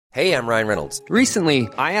Hey, I'm Ryan Reynolds. Recently,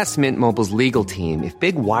 I asked Mint Mobile's legal team if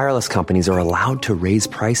big wireless companies are allowed to raise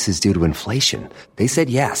prices due to inflation. They said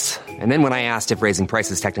yes. And then when I asked if raising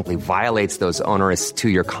prices technically violates those onerous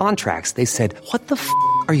two-year contracts, they said, "What the f***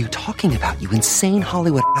 are you talking about, you insane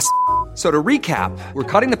Hollywood ass?" So to recap, we're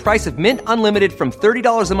cutting the price of Mint Unlimited from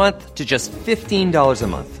 $30 a month to just $15 a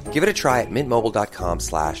month. Give it a try at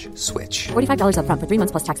mintmobile.com/switch. $45 up front for 3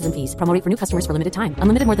 months plus taxes and fees. Promo rate for new customers for limited time.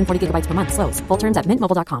 Unlimited more than 40 gigabytes per month. Slows full terms at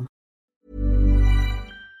mintmobile.com.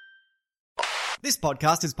 This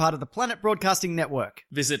podcast is part of the Planet Broadcasting Network.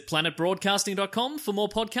 Visit planetbroadcasting.com for more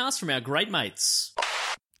podcasts from our great mates.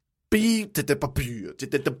 I'm made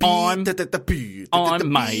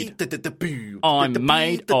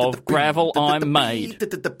of gravel. I'm made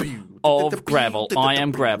of gravel. I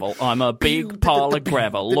am gravel. I'm a big pile of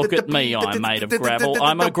gravel. Look at me. I'm made of gravel.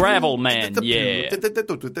 I'm a gravel man. Yeah.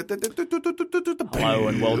 Hello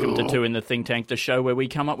and welcome to Two in the Think Tank, the show where we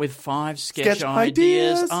come up with 5 sketch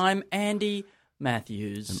ideas. I'm Andy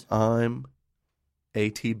Matthews. And I'm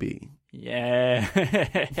ATB.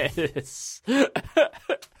 Yes.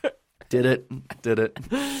 Did it.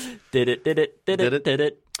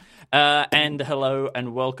 And hello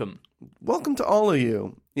and welcome. Welcome to all of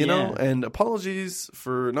you. You know, and apologies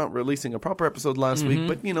for not releasing a proper episode last week,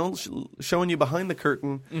 but, you know, showing you behind the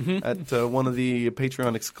curtain at one of the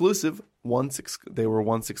Patreon exclusive. They were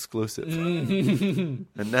once exclusive.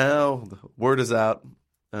 And now the word is out.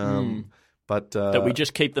 But that we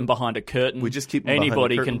just keep them behind a curtain. We just keep them Anybody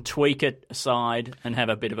behind a curtain. can tweak it aside and have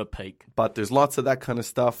a bit of a peek. But there's lots of that kind of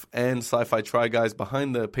stuff and Sci-Fi Try Guys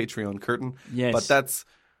behind the Patreon curtain. Yes. But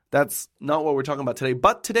that's not what we're talking about today.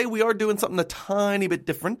 But today we are doing something a tiny bit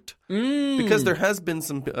different because there has been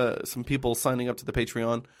some people signing up to the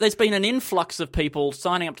Patreon. There's been an influx of people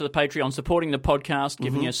signing up to the Patreon, supporting the podcast,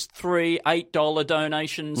 giving us $3, $8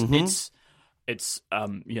 donations. It's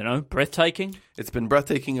breathtaking. It's been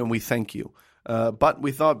breathtaking, and we thank you. But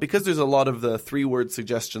we thought, because there's a lot of the 3-word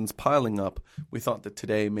suggestions piling up, we thought that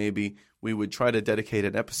today maybe we would try to dedicate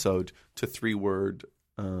an episode to 3-word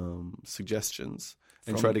suggestions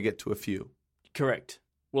and try to get to a few. Correct.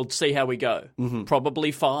 We'll see how we go.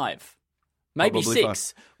 Probably 5. Maybe Probably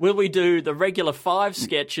 6. Will we do the regular 5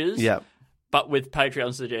 sketches, but with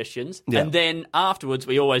Patreon suggestions? Yeah. And then afterwards,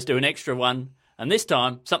 we always do an extra one. And this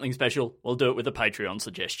time, something special, we'll do it with a Patreon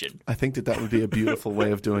suggestion. I think that would be a beautiful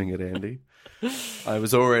way of doing it, Andy. I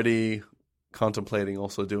was already contemplating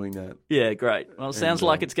also doing that. Yeah, great. Well, it sounds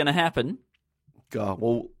like it's going to happen. God,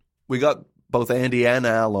 well, we got both Andy and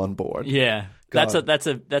Al on board. Yeah, God.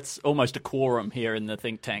 that's almost a quorum here in the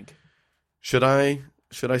think tank. Should I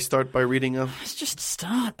start by reading a? Let's just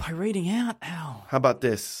start by reading out, Al. How about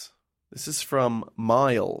this? This is from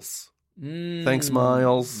Miles. Thanks,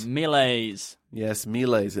 Miles. Miles. Yes,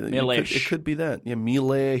 Miles. Milesh. It could be that. Yeah,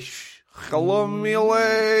 Milesh. Hello,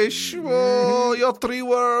 Milesh. Oh, your 3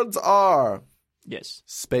 words are... Yes.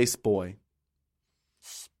 Space boy.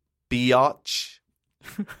 Biatch.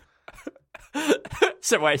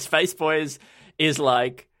 So wait, Space Boy is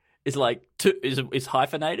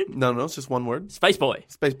hyphenated? No, it's just one word. Space Boy.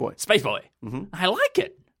 Space boy. Space Boy. I like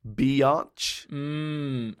it. Biatch.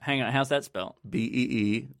 Hang on, how's that spelled?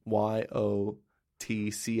 Beeyotch.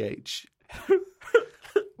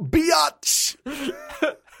 Biatch.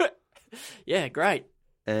 Yeah, great.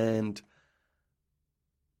 And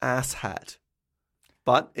asshat.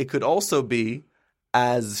 But it could also be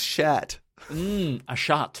as shat. A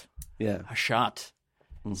shot. Yeah. A shot.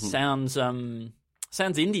 Sounds Indian.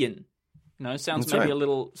 You know, sounds That's maybe right. a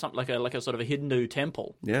little something like a sort of a Hindu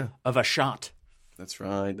temple. Yeah. Of a shot. That's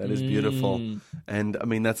right. That is beautiful. And, I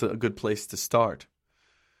mean, that's a good place to start.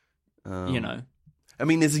 You know. I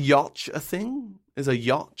mean, is yacht a thing? Is a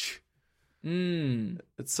yacht?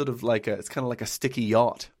 It's sort of like it's kind of like a sticky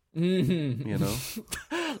yacht. You know?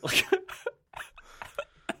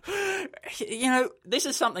 You know, this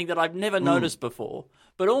is something that I've never noticed before,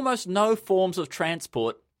 but almost no forms of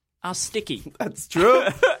transport are sticky. That's true.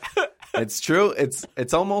 It's true.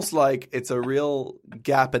 It's almost like it's a real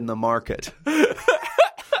gap in the market.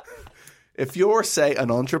 If you're, say, an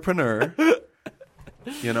entrepreneur,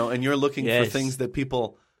 you know, and you're looking for things that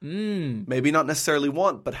people maybe not necessarily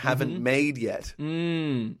want but haven't made yet,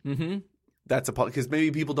 that's a because maybe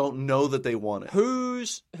people don't know that they want it.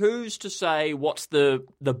 Who's to say what's the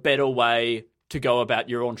better way to go about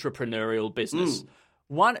your entrepreneurial business?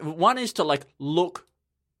 One is to look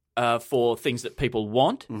for things that people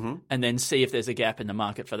want and then see if there's a gap in the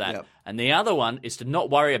market for that. Yep. And the other one is to not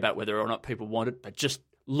worry about whether or not people want it, but just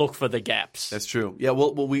look for the gaps. That's true. Yeah,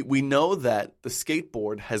 well we know that the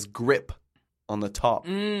skateboard has grip on the top,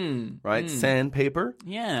 right? Sandpaper.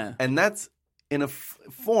 Yeah. And that's in a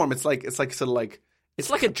form. It's like sort of like It's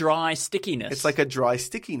like a dry stickiness. it's like a dry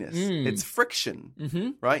stickiness. It's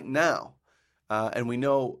friction right now, and we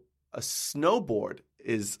know a snowboard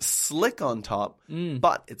is slick on top,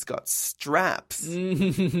 but it's got straps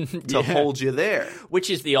to hold you there. which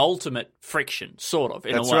is the ultimate friction, sort of,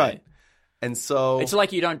 in That's a way. right. And so It's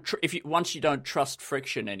like you don't once you don't trust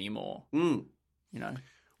friction anymore. You know.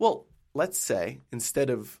 well, let's say instead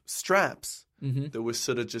of straps, there was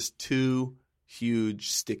sort of just two huge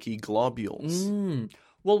sticky globules.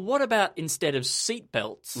 Well, what about instead of seat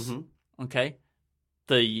belts? Okay,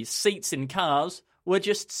 the seats in cars were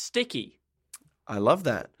just sticky. I love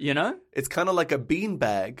that. You know, It's kind of like a bean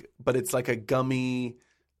bag, but it's like a gummy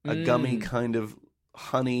kind of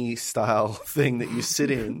honey style thing that you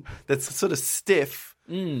sit in. That's sort of stiff,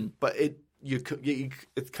 but it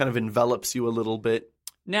kind of envelops you a little bit.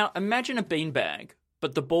 now imagine a beanbag,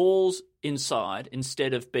 but the balls inside,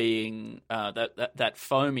 instead of being that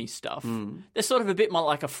foamy stuff, they're sort of a bit more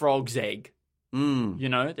like a frog's egg. You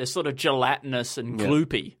know, they're sort of gelatinous and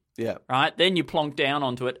gloopy. Yeah. Right? Then you plonk down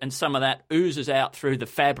onto it, and some of that oozes out through the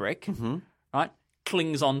fabric, right?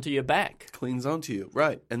 Clings onto your back. Cleans onto you.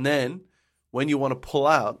 Right. And then when you want to pull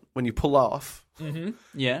out, when you pull off,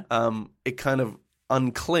 Yeah. it kind of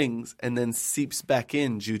unclings and then seeps back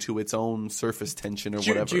in due to its own surface tension or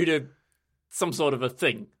whatever. Due to some sort of a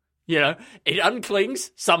thing. You know, it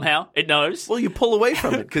unclings somehow, it knows. Well, you pull away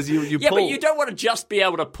from it because you yeah, pull. but you don't want to just be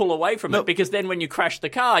able to pull away from No. it, because then when you crash the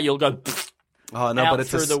car, you'll go Oh no, out but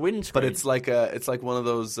it's through the windscreen. But it's like one of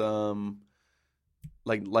those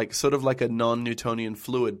like sort of like a non-Newtonian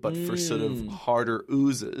fluid, but for sort of harder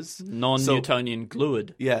oozes. non-Newtonian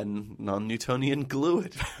fluid. Yeah, non-Newtonian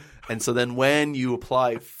fluid. And so then when you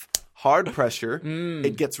apply hard pressure,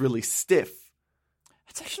 it gets really stiff.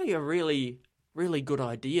 It's actually a really, really good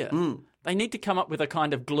idea. They need to come up with a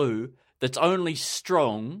kind of glue that's only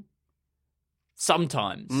strong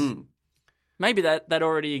sometimes. Maybe that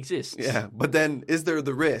already exists. Yeah, but then is there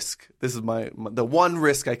the risk? This is the one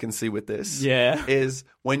risk I can see with this. Yeah. Is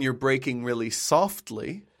when you're braking really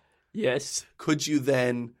softly, Yes. could you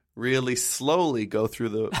then really slowly go through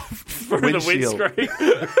the Through windshield? the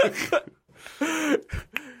windscreen.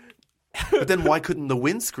 But then why couldn't the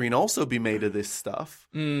windscreen also be made of this stuff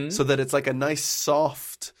so that it's like a nice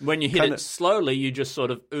soft? When you hit kinda- it slowly, you just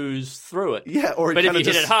sort of ooze through it. Yeah, or it but if kinda you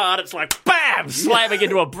hit just- it hard, it's like BAM! Slamming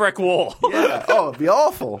into a brick wall. Yeah. Oh, it'd be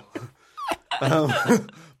awful.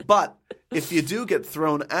 But if you do get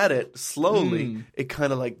thrown at it slowly, it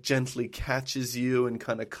kind of like gently catches you and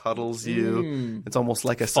kind of cuddles you. It's almost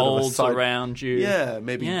like a sort of a Folds side- around you. Yeah,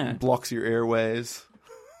 maybe Yeah. blocks your airways.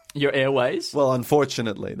 Your airways. Well,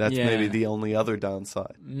 unfortunately, that's Yeah. maybe the only other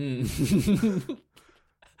downside.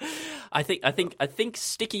 I think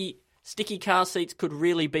sticky car seats could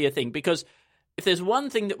really be a thing, because if there's one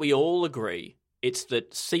thing that we all agree, it's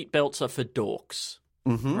that seat belts are for dorks,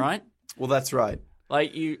 right? Well, that's right.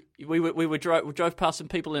 Like we drove past some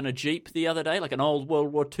people in a Jeep the other day, like an old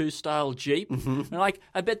World War II style Jeep. And like,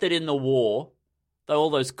 I bet that in the war, all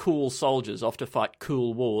those cool soldiers off to fight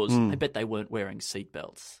cool wars, I bet they weren't wearing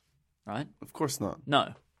seatbelts, right? Of course not.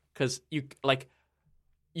 No, because it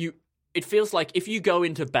feels like if you go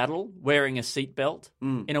into battle wearing a seatbelt,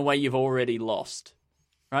 in a way you've already lost,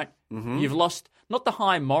 right? You've lost not the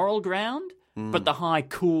high moral ground, but the high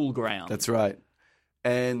cool ground. That's right.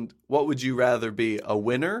 And what would you rather be, a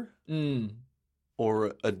winner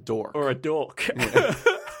or a dork? Or a dork.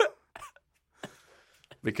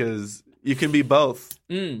 Because you can be both.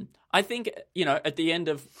 I think, at the end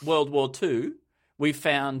of World War II, we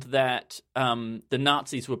found that the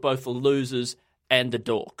Nazis were both the losers and the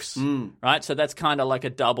dorks, right? So that's kind of like a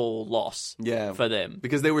double loss for them.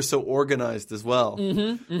 Because they were so organized as well.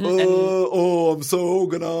 Oh, I'm so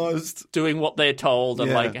organized. Doing what they're told and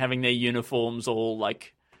Yeah. like having their uniforms all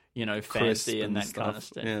like, Crisp fancy and and that kind of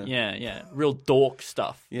stuff. stuff. Yeah. Yeah. Real dork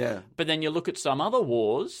stuff. Yeah. But then you look at some other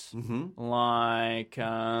wars, like,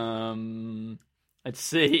 let's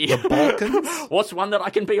see. The Balkans? What's one that I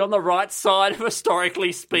can be on the right side of,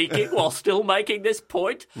 historically speaking, while still making this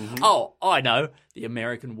point? Oh, I know. The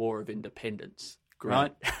American War of Independence.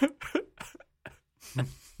 Right?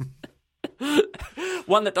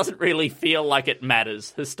 One that doesn't really feel like it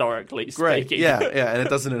matters, historically Great. speaking. Yeah. And it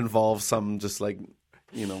doesn't involve some just like,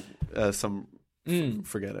 some...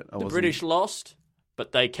 Forget it. The British lost,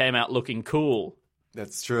 but they came out looking cool,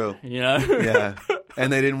 That's true. Yeah.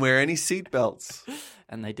 And they didn't wear any seatbelts.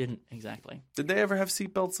 And they didn't, exactly. Did they ever have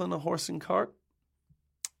seatbelts on a horse and cart?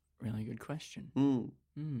 Really good question.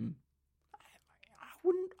 Mm.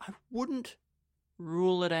 I wouldn't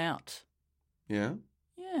rule it out. Yeah.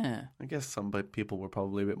 Yeah, Yeah. I guess some people were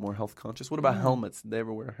probably a bit more health conscious. What about helmets? Did they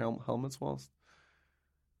ever wear helmets whilst?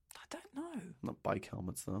 I don't know. Not bike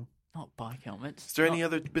helmets, though. Not bike helmets. Is there any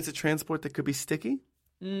other bits of transport that could be sticky?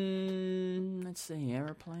 Let's see.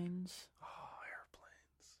 Airplanes. Oh,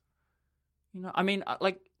 airplanes. You know, I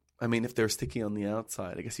mean, if they're sticky on the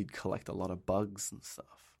outside, I guess you'd collect a lot of bugs and stuff.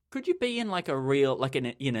 could you be in like a real, like in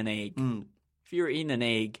an egg? Mm. If you're in an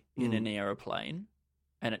egg in an aeroplane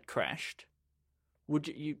and it crashed, would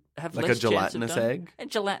you have Like less a gelatinous chance of dying? egg? A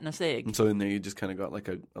gelatinous egg. And so in there, you just kind of got like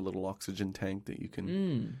a little oxygen tank that you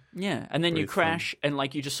can. Yeah, and then you breathe crash and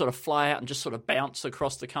like you just sort of fly out and just sort of bounce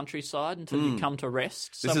across the countryside until you come to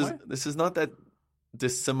rest somewhere. This is not that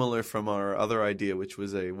dissimilar from our other idea, which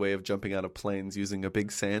was a way of jumping out of planes using a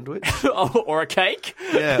big sandwich. Or a cake.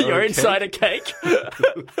 Yeah, You're or a inside a cake.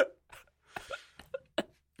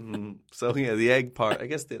 So yeah, the egg part. I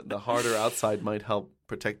guess the harder outside might help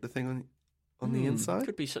protect the thing on the inside.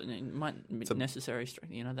 Could be something. It might be necessary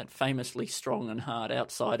strength. You know, that famously strong and hard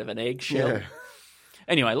outside of an eggshell. Yeah.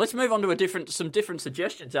 Anyway, let's move on to some different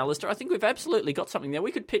suggestions, Alistair. I think we've absolutely got something there.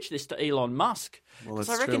 We could pitch this to Elon Musk. Well, Because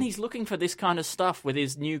that's I reckon true. he's looking for this kind of stuff with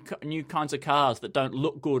his new kinds of cars that don't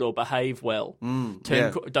look good or behave well.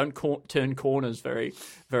 Don't turn corners very,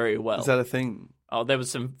 very well. Is that a thing? Oh, there was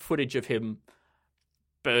some footage of him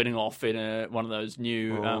burning off in one of those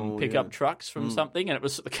new pickup trucks from something, and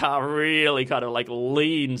the car really kind of like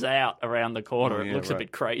leans out around the corner. Oh, It yeah, looks a right.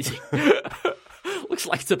 bit crazy. Looks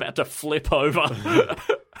like it's about to flip over.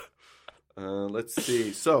 Let's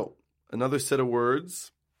see. So another set of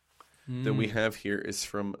words that we have here is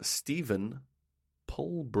from Stephen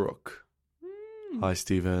Pulbrook. Hi,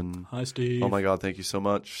 Stephen. Hi, Steve. Oh my God, thank you so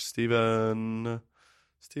much, Stephen.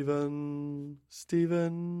 Okay,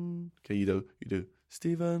 you do.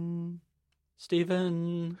 Stephen.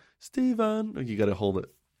 Oh, you got to hold it.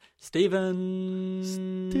 Steven.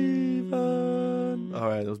 All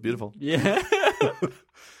right, that was beautiful. Yeah.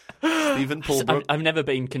 Stephen Pulbrook. I've never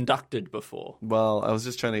been conducted before. Well, I was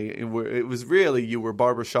just trying to. It was really you were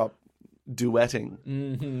barbershop duetting.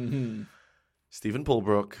 Mm-hmm. Stephen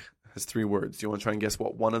Pulbrook has 3 words. Do you want to try and guess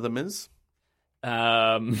what one of them is?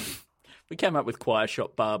 We came up with choir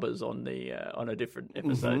shop barbers on a different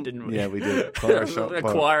episode, didn't we? Yeah, we did. Choir shop A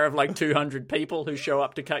barber. choir of like 200 people who show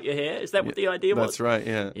up to cut your hair. Is that what the idea was? That's right.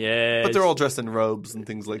 Yeah. Yeah. But they're all dressed in robes and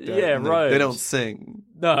things like that. Yeah, and robes. They don't sing.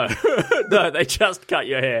 No, no, they just cut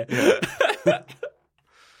your hair.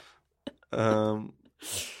 The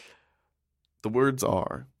words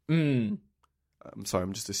are. Mm. I'm sorry.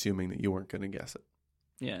 I'm just assuming that you weren't going to guess it.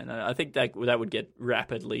 Yeah, no, I think that would get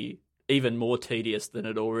rapidly even more tedious than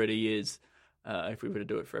it already is if we were to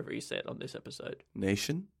do it for every set on this episode.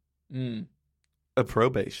 Nation. Mm.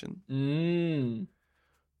 Approbation. Mm.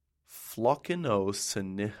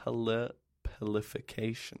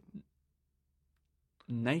 Floccinopillification.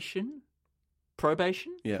 Nation?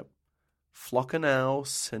 Probation? Yep.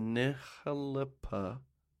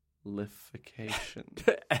 Floccinopillification.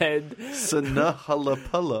 And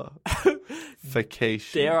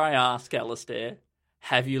Sinahalapillafication. dare I ask, Alistair,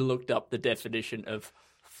 have you looked up the definition of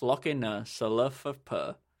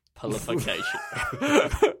floccinopillification?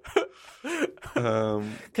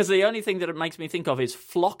 Because the only thing that it makes me think of is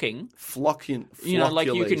flocking. You know, like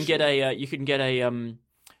you can get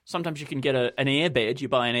sometimes you can get an airbed. You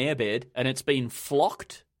buy an airbed and it's been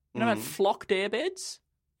flocked. You know about flocked airbeds?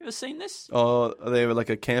 You ever seen this? Oh, they were like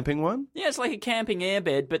a camping one? Yeah, it's like a camping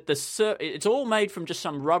airbed, but it's all made from just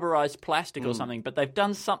some rubberized plastic or something. But they've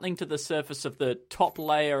done something to the surface of the top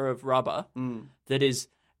layer of rubber that is.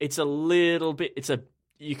 It's a little bit.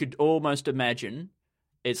 You could almost imagine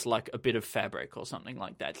it's like a bit of fabric or something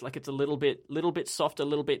like that. It's like it's a little bit soft, a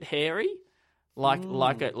little bit hairy, like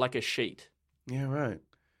a sheet. Yeah, right.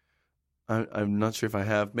 I'm not sure if I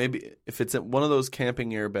have. Maybe if it's one of those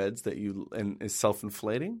camping airbeds that is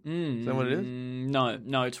self-inflating. Is that what it is? No,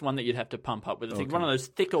 it's one that you'd have to pump up with. I think one of those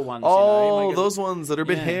thicker ones. Oh, those ones that are a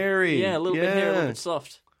bit Yeah. hairy. Yeah, a little bit hairy, a little bit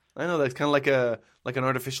soft. I know, that's kind of like an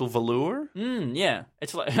artificial velour. Yeah,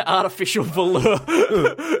 it's like artificial velour.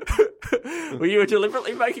 Were you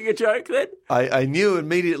deliberately making a joke then? I knew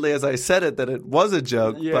immediately as I said it that it was a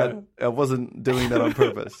joke, Yeah. but I wasn't doing that on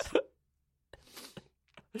purpose.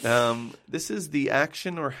 This is the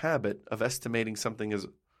action or habit of estimating something as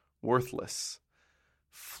worthless.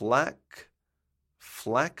 Flaxy,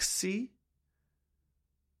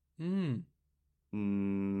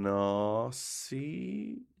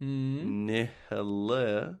 nosy,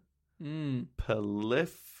 nihile,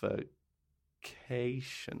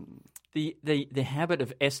 pelification. The habit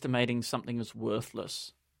of estimating something as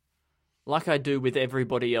worthless, like I do with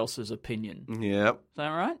everybody else's opinion. Yep, Is that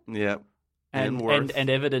right? yep. And worth. and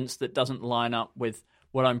evidence that doesn't line up with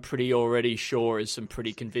what I'm pretty already sure is some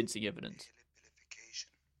pretty convincing evidence.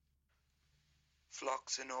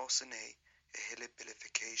 Floxenosine,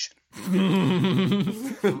 ehilibilification.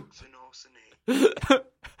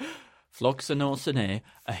 Floxenosine,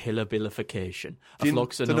 a hilabilification. A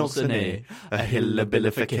floxenosine, a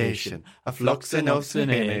hilabilification. A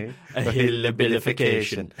floxenosine, a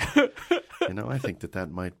hilabilification. I think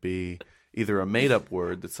that might be either a made-up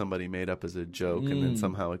word that somebody made up as a joke and then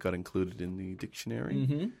somehow it got included in the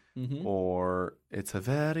dictionary, or it's a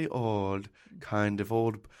very old, kind of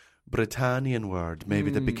old Britannian word,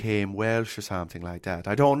 maybe that became Welsh or something like that.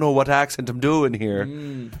 I don't know what accent I'm doing here,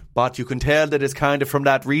 but you can tell that it's kind of from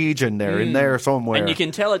that region there, in there somewhere. And you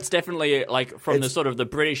can tell it's definitely like from the sort of the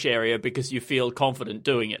British area because you feel confident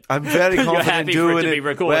doing it. I'm very confident happy doing for it to it. be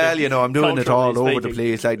recorded, Well, I'm doing it all culturally over the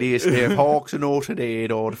speaking. place like this. There, hawks and out today,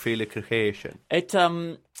 or the filication. It's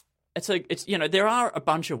there are a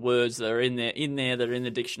bunch of words that are in there that are in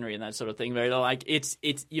the dictionary and that sort of thing. Very like it's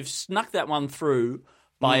you've snuck that one through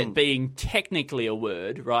by it being technically a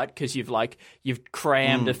word, right? Because you've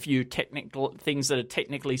crammed a few technical things that are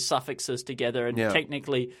technically suffixes together and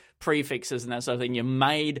technically prefixes and that sort of thing. You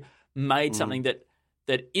made something that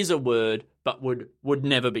is a word but would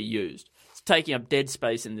never be used. It's taking up dead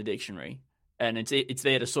space in the dictionary, and it's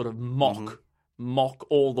there to sort of mock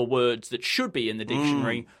all the words that should be in the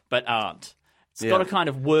dictionary but aren't. It's got a kind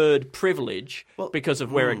of word privilege because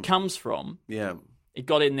of where it comes from. Yeah. It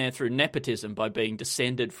got in there through nepotism by being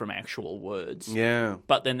descended from actual words. Yeah.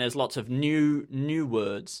 But then there's lots of new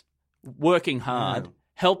words, working hard,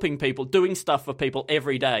 helping people, doing stuff for people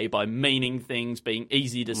every day by meaning things, being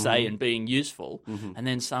easy to say and being useful. And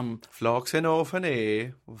then some...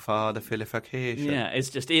 Floxenosine for the filification. Yeah, it's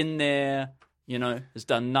just in there, has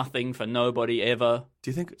done nothing for nobody ever.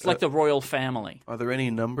 Do you think... It's like the royal family. Are there any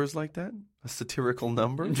numbers like that? A satirical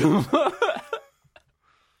number?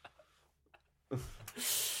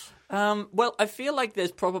 Well, I feel like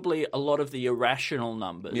there's probably a lot of the irrational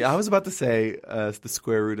numbers. Yeah, I was about to say the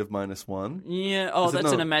square root of -1. Yeah. Is it That's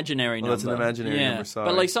not? an imaginary number. That's an imaginary number, sorry.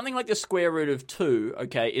 But like something like the square root of 2,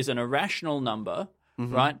 okay, is an irrational number,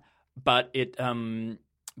 right? But it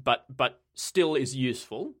but still is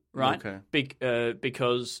useful, right? Okay.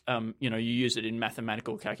 Because you use it in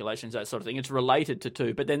mathematical calculations, that sort of thing. It's related to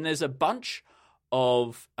 2, but then there's a bunch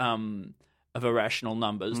of irrational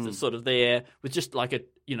numbers that's sort of there with just like an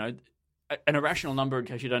irrational number, in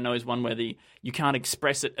case you don't know, is one where you can't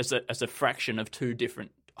express it as a fraction of two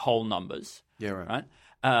different whole numbers. Yeah, right.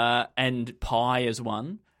 Right? And pi is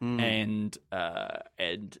one, and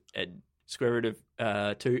square root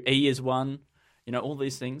of 2, e is 1. All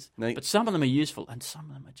these things. No. But some of them are useful, and some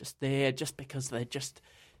of them are just there just because they're just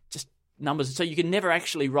numbers. So you can never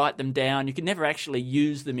actually write them down. You can never actually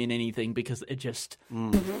use them in anything because they're just...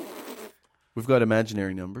 We've got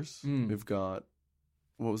imaginary numbers. We've got...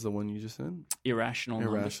 What was the one you just said? Irrational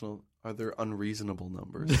numbers. Irrational. Are there unreasonable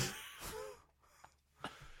numbers?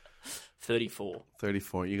 34.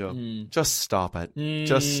 34. You go, just stop it.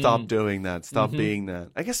 Just stop doing that. Stop being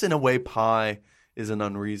that. I guess in a way pi is an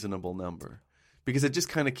unreasonable number because it just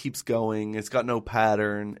kind of keeps going. It's got no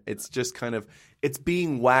pattern. It's just kind of... It's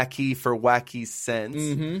being wacky for wacky's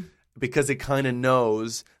sense because it kind of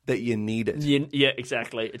knows that you need it. Yeah,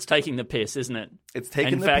 exactly. It's taking the piss, isn't it? It's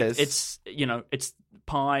taking in the fact, piss. It's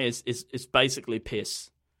pi is basically piss,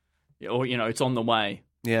 or it's on the way.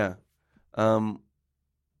 Yeah.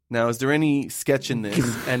 Now, is there any sketch in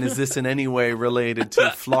this, and is this in any way related to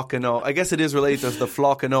Flockano? I guess it is related to the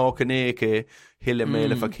Flockano-Kaneke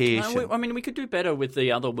Hilimelification. I mean, we could do better with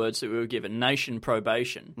the other words that we were given. Nation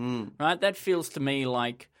probation, right? That feels to me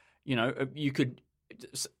like, you could...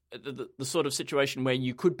 The sort of situation where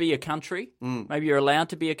you could be a country, maybe you're allowed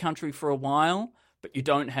to be a country for a while, but you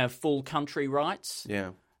don't have full country rights.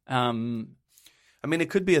 Yeah. I mean, it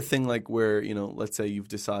could be a thing like where, let's say you've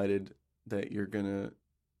decided that you're going to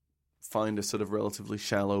find a sort of relatively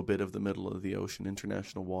shallow bit of the middle of the ocean,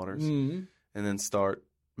 international waters, and then start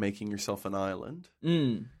making yourself an island.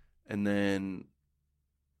 And then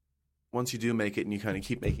once you do make it and you kind of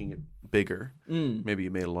keep making it bigger, maybe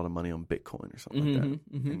you made a lot of money on Bitcoin or something like that,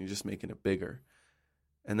 and you're just making it bigger.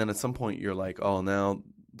 And then at some point you're like, oh, now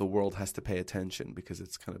the world has to pay attention because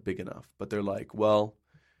it's kind of big enough. But they're like, well,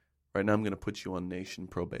 right now I'm going to put you on nation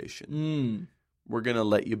probation. We're going to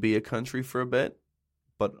let you be a country for a bit,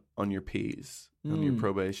 but on your P's, on your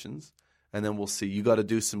probations. And then we'll see. You got to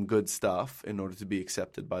do some good stuff in order to be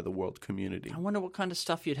accepted by the world community. I wonder what kind of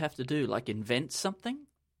stuff you'd have to do, like invent something?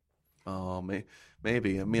 Oh,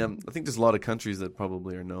 maybe. I mean, I think there's a lot of countries that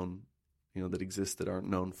probably are known that exist that aren't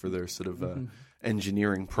known for their sort of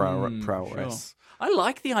engineering prowess. I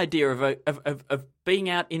like the idea of being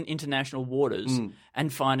out in international waters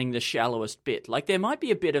and finding the shallowest bit. Like there might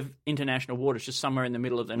be a bit of international waters just somewhere in the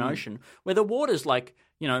middle of an ocean where the water's like,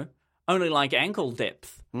 only like ankle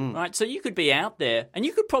depth, right? So you could be out there and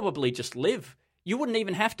you could probably just live. You wouldn't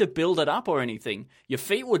even have to build it up or anything. Your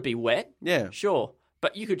feet would be wet, sure,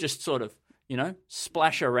 but you could just sort of,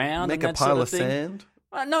 splash around. Make and a that pile sort of of thing. sand.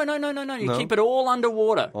 No. You keep it all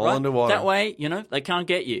underwater. All right? underwater. That way, they can't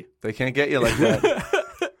get you. They can't get you like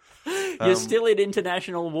that. You're still in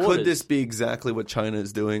international waters. Could this be exactly what China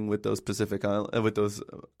is doing with those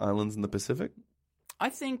islands in the Pacific? I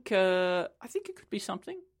think it could be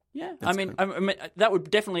something. Yeah, I mean, that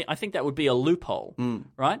would definitely. I think that would be a loophole,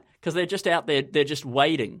 right? Because they're just out there. They're just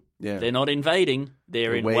waiting. Yeah, they're not invading.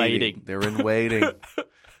 They're in waiting. They're in waiting.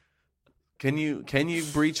 Can you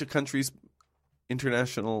breach a country's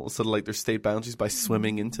international, sort of like their state boundaries by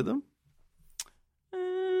swimming into them?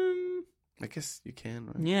 I guess you can,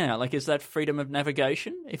 right? Yeah, like is that freedom of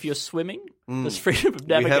navigation? If you're swimming, there's freedom of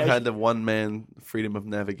navigation. We have had the one-man freedom of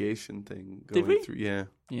navigation thing going Did we? through. Yeah,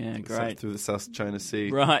 great. Through the South China Sea.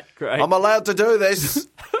 Right, great. I'm allowed to do this.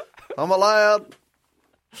 I'm allowed.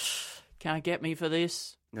 Can't get me for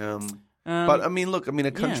this. But I mean, look. I mean,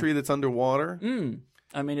 a country that's underwater.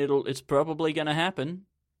 I mean, it's probably going to happen.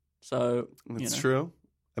 So it's true.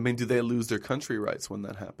 I mean, do they lose their country rights when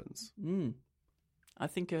that happens? I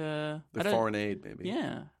think their foreign aid, maybe.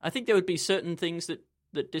 Yeah, I think there would be certain things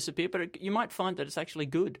that disappear, but you might find that it's actually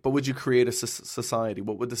good. But would you create a society?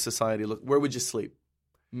 What would the society look? Where would you sleep?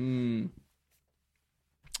 Maybe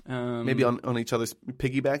on each other's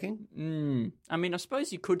piggybacking. I mean, I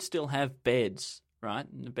suppose you could still have beds, right?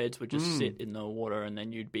 And the beds would just sit in the water, and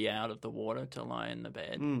then you'd be out of the water to lie in the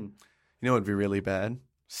bed. You know, it'd be really bad.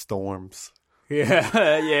 Storms.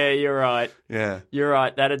 Yeah, you're right. Yeah. You're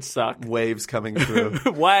right. That'd suck. Waves coming through.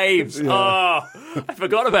 Waves. Yeah. Oh, I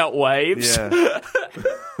forgot about waves. Yeah.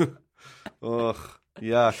 Ugh.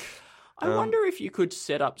 Yuck. I wonder if you could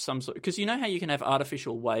set up some sort... Because you know how you can have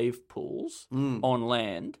artificial wave pools on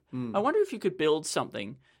land? I wonder if you could build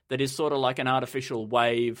something that is sort of like an artificial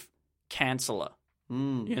wave canceller,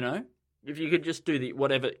 If you could just do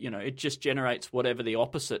whatever, it just generates whatever the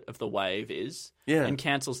opposite of the wave is and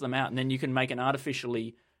cancels them out. And then you can make an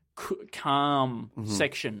artificially calm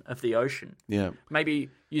section of the ocean. Yeah.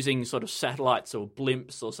 Maybe using sort of satellites or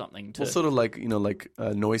blimps or something to... Well, sort of like,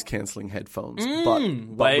 noise-canceling headphones, but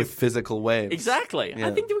with physical waves. Exactly. Yeah.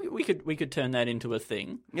 I think that we could turn that into a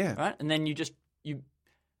thing. Yeah. Right? And then you just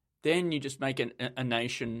make a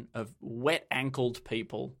nation of wet-ankled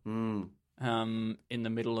people... in the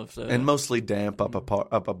middle of the... And mostly damp up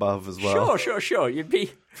above as well. Sure. You'd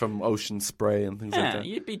be... From ocean spray and things like that.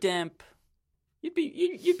 You'd be damp. You'd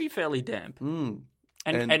be fairly damp.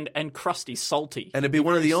 And crusty, salty. And it'd be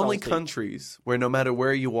one of the only salty. countries where no matter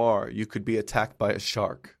where you are, you could be attacked by a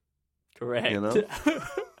shark. Correct.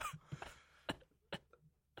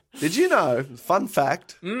 Did you know? Fun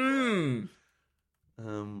fact. I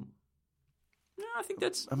think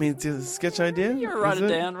that's... I mean, it's a sketch idea? Yeah, write it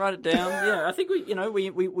down. Yeah, I think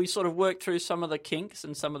we sort of worked through some of the kinks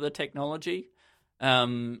and some of the technology.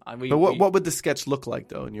 But what would the sketch look like,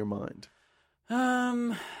 though, in your mind?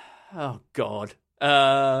 Oh God.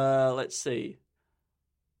 Let's see.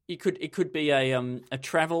 It could be a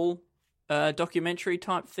travel documentary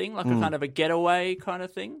type thing, like a kind of a getaway kind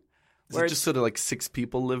of thing. Is it just sort of like 6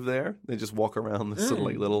 people live there? They just walk around this sort of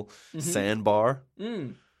like little sandbar.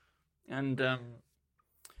 And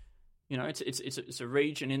it's a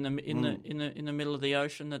region in the middle of the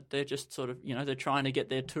ocean that they're just sort of they're trying to get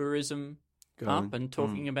their tourism up and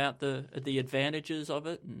talking about the advantages of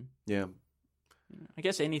it. And I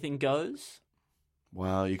guess anything goes.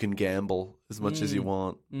 Wow, you can gamble as much as you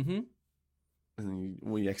want. Mm-hmm. And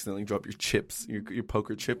you accidentally drop your chips, your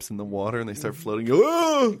poker chips in the water, and they start floating.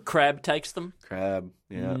 Oh! Crab takes them. Crab,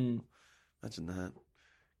 yeah. Imagine that.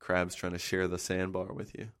 Crab's trying to share the sandbar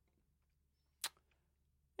with you.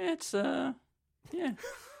 It's yeah.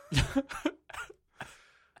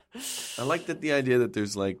 I like the idea that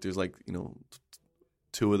there's 2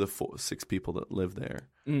 of the 6 people that live there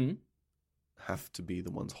have to be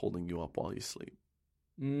the ones holding you up while you sleep.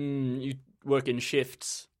 You work in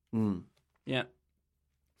shifts. Yeah.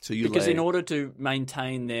 So because in order to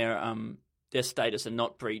maintain their status and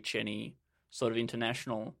not breach any sort of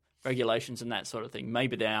international regulations and that sort of thing,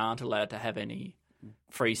 maybe they aren't allowed to have any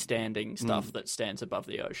freestanding stuff that stands above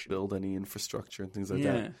the ocean. Build any infrastructure and things like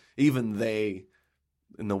that. Even they,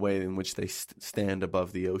 in the way in which they stand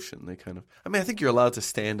above the ocean, they kind of... I mean, I think you're allowed to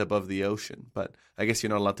stand above the ocean, but I guess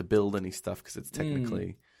you're not allowed to build any stuff because it's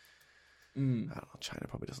technically... I don't know. China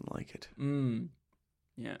probably doesn't like it.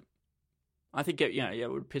 Yeah. I think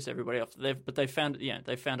it would piss everybody off. But they found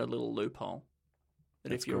a little loophole that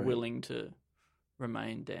That's if you're great. willing to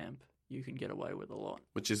remain damp, you can get away with a lot.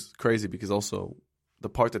 Which is crazy because also the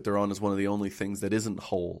part that they're on is one of the only things that isn't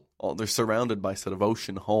whole. They're surrounded by sort of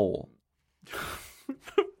ocean whole.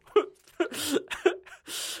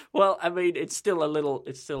 Well, I mean, it's still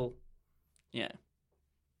it's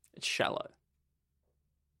shallow.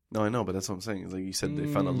 No, I know, but that's what I'm saying. It's like you said they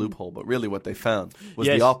found a loophole, but really what they found was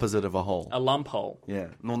Yes. the opposite of a hole. A lump hole. Yeah.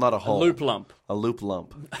 No, not a A hole. loop lump. A loop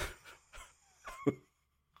lump.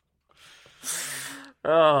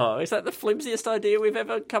 Oh, is that the flimsiest idea we've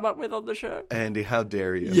ever come up with on the show? Andy, how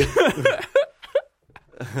dare you?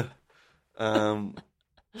 I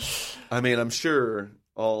mean, I'm sure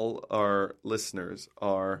all our listeners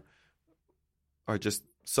are just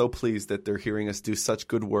so pleased that they're hearing us do such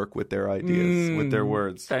good work with their ideas, with their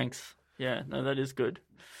words. Thanks. Yeah, no, that is good.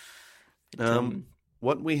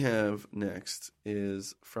 What we have next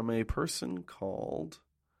is from a person called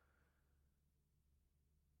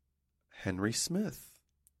Henry Smith.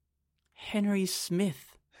 Henry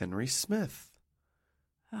Smith. Henry Smith.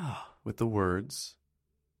 Oh. With the words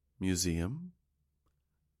museum,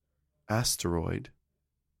 asteroid,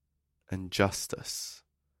 and justice.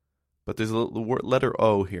 But there's a letter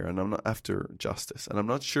O here, and I'm not after justice. And I'm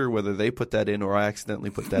not sure whether they put that in or I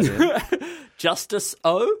accidentally put that in. Justice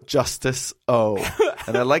O? Justice O.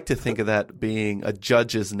 And I like to think of that being a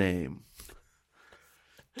judge's name.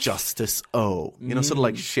 Justice O. You know, sort of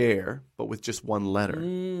like Cher, but with just one letter.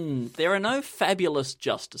 There are no fabulous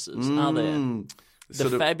justices, are there?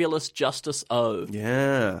 The fabulous Justice O.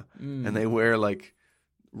 Yeah. And they wear like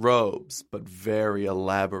robes, but very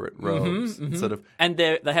elaborate robes. Sort of. And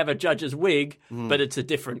they have a judge's wig, but it's a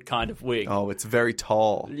different kind of wig. Oh, it's very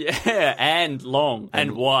tall. Yeah, and long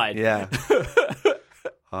and wide. Yeah.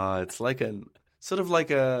 It's like a sort of like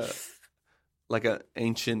a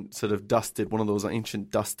ancient sort of dusted, one of those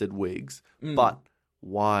ancient dusted wigs, but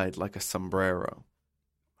wide like a sombrero.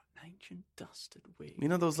 Ancient dusted wig. You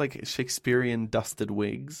know those like Shakespearean dusted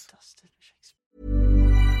wigs? Dusted Shakespeare.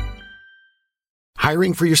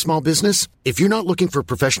 Hiring for your small business? If you're not looking for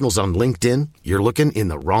professionals on LinkedIn, you're looking in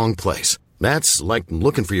the wrong place. That's like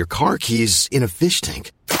looking for your car keys in a fish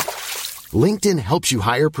tank. LinkedIn helps you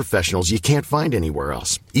hire professionals you can't find anywhere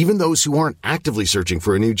else, even those who aren't actively searching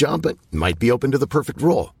for a new job but might be open to the perfect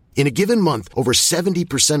role. In a given month, over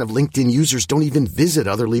 70% of LinkedIn users don't even visit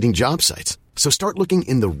other leading job sites. So start looking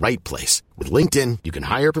in the right place. With LinkedIn, you can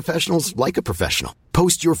hire professionals like a professional.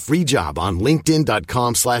 Post your free job on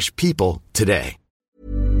linkedin.com/people today.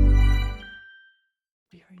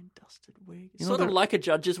 Dusted wig. You know, Sort of like a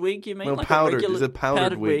judge's wig, you mean? Well, like powdered. a regular, It's a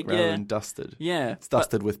powdered wig rather yeah. than dusted. Yeah. It's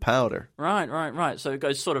dusted with powder. Right. So it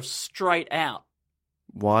goes sort of straight out.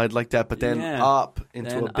 Wide like that, but then up into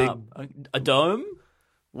Then a big... up. A dome?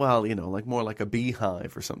 Well, you know, like more like a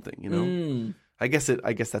beehive or something, you know? I guess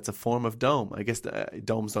that's a form of dome. I guess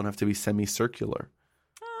domes don't have to be semicircular.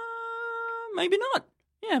 Maybe not.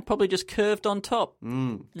 Yeah, probably just curved on top.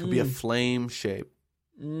 Could be a flame shape.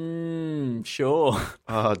 Sure.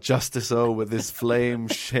 Justice O with his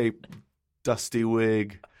flame-shaped dusty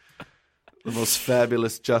wig. The most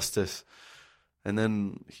fabulous justice. And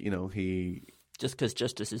then, you know, he... Just because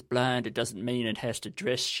justice is blind, it doesn't mean it has to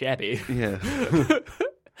dress shabby. Yeah.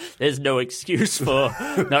 There's no excuse for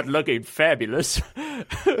not looking fabulous.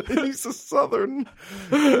 He's he's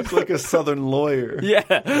like a southern lawyer.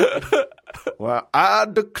 Yeah. Well, I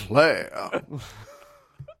declare.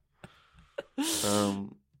 A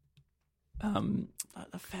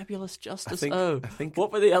fabulous justice. I think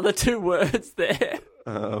what were the other two words there?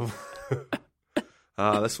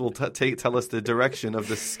 This will tell us the direction of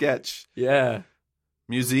the sketch. Yeah.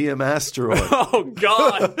 Museum Asteroid. Oh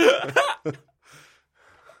God.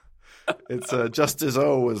 It's Justice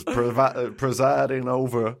O is presiding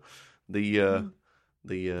over the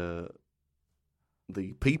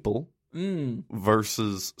people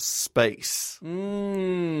versus space.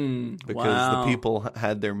 Because the people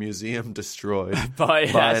had their museum destroyed by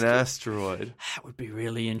an asteroid. That would be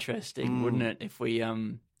really interesting, wouldn't it? If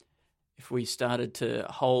we started to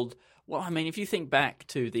hold. Well, I mean, if you think back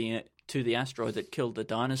to the asteroid that killed the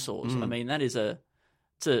dinosaurs, I mean, that is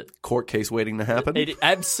it's a Court case waiting to happen. It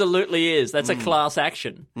absolutely is. That's a class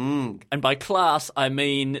action. And by class, I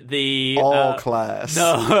mean the... All class.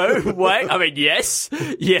 No, wait. I mean, yes,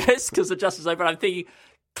 because the Justice League. But I'm thinking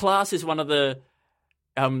class is one of the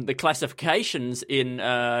classifications in,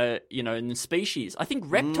 in the species. I think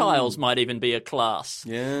reptiles might even be a class.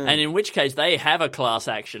 Yeah. And in which case, they have a class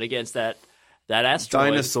action against that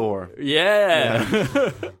asteroid. Dinosaur.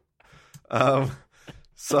 Yeah.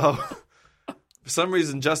 So, for some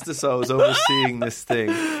reason, Justice O is overseeing this thing.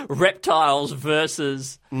 Reptiles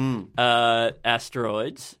versus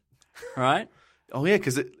asteroids, right? Oh, yeah,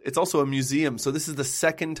 because it's also a museum. So this is the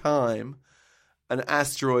second time an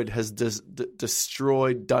asteroid has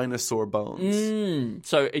destroyed dinosaur bones.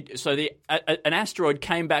 So an asteroid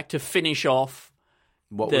came back to finish off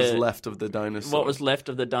what was left of the dinosaurs. What was left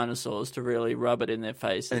of the dinosaurs to really rub it in their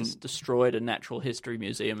faces. And destroyed a natural history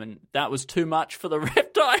museum, and that was too much for the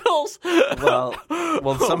reptiles. Well,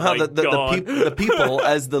 somehow the people,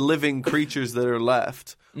 as the living creatures that are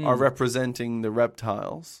left, are representing the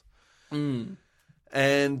reptiles.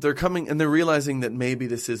 And they're coming, and they're realizing that maybe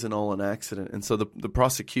this isn't all an accident. And so the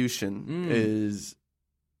prosecution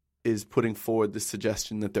is putting forward this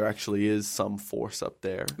suggestion that there actually is some force up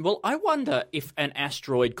there. Well, I wonder if an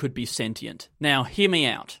asteroid could be sentient. Now, hear me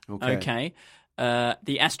out. Okay. An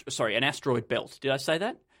asteroid belt. Did I say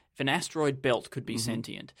that? If an asteroid belt could be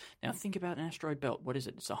sentient. Now, think about an asteroid belt. What is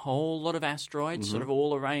it? It's a whole lot of asteroids sort of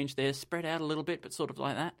all arranged there, spread out a little bit, but sort of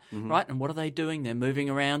like that, right? And what are they doing? They're moving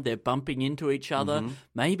around. They're bumping into each other.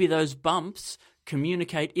 Maybe those bumps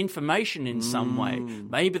communicate information in some way.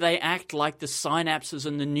 Maybe they act like the synapses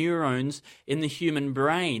and the neurons in the human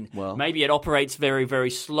brain. Well, maybe it operates very, very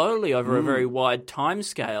slowly over a very wide time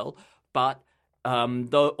scale, but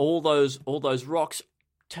all those rocks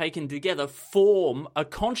taken together form a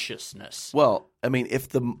consciousness. Well, I mean, if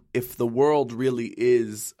the world really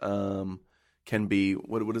is can be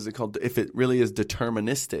what is it called? If it really is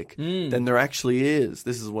deterministic, then there actually is.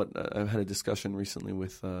 This is what I had a discussion recently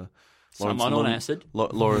with someone on acid,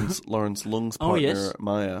 Lawrence Lung's partner, yes.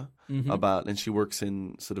 Maya, about, and she works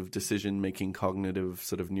in sort of decision-making, cognitive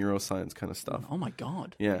sort of neuroscience kind of stuff. Oh my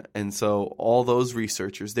God. Yeah, and so all those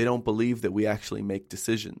researchers, they don't believe that we actually make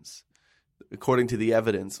decisions. According to the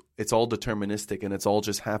evidence, it's all deterministic, and it's all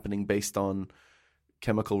just happening based on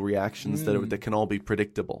chemical reactions that can all be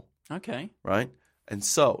predictable. Okay. Right? And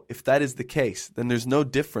so, if that is the case, then there's no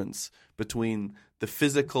difference between the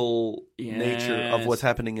physical nature of what's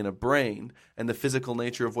happening in a brain and the physical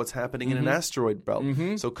nature of what's happening in an asteroid belt.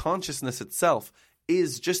 So consciousness itself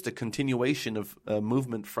is just a continuation of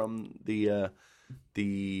movement from the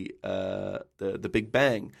Big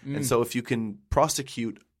Bang. And so if you can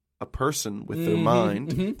prosecute a person with their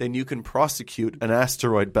mind, then you can prosecute an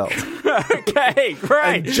asteroid belt. Okay,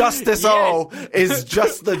 great. And Justice O is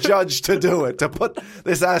just the judge to do it, to put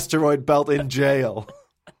this asteroid belt in jail.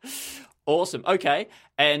 Awesome. Okay,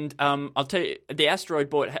 and I'll tell you, the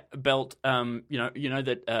asteroid belt. You know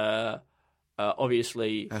that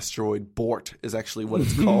obviously asteroid bort is actually what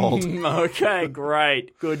it's called. Okay,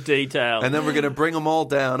 great, good detail. And then we're going to bring them all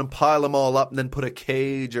down and pile them all up, and then put a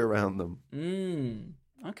cage around them.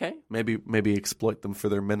 Okay. Maybe exploit them for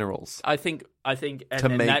their minerals. I think, to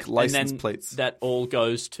make license plates. That all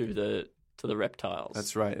goes to the reptiles.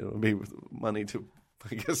 That's right. It'll be money to,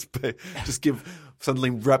 I guess, pay. Just give.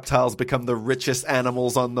 Suddenly, reptiles become the richest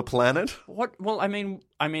animals on the planet. What? Well, I mean,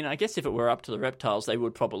 I guess if it were up to the reptiles, they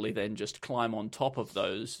would probably then just climb on top of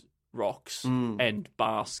those rocks and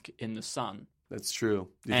bask in the sun. That's true.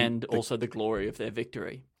 And also the glory of their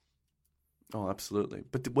victory. Oh, absolutely.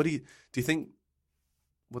 But what do you think?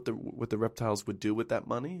 What the reptiles would do with that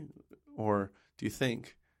money, or do you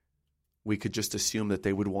think we could just assume that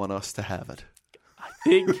they would want us to have it?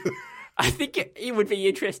 I think it would be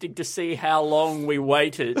interesting to see how long we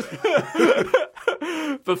waited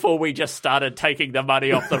before we just started taking the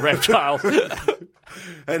money off the reptiles.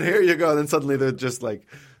 And here you go. Then suddenly they're just like,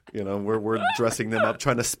 we're dressing them up,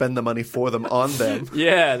 trying to spend the money for them on them.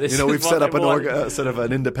 Yeah, we've set up sort of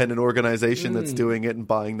an independent organization that's doing it and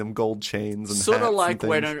buying them gold chains and sort hats of like and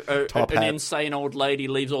when an insane old lady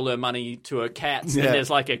leaves all her money to her cats, and there's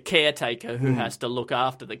like a caretaker who has to look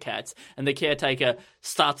after the cats, and the caretaker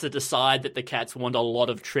starts to decide that the cats want a lot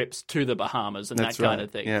of trips to the Bahamas and that's that kind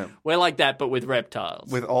of thing. Yeah. We're like that, but with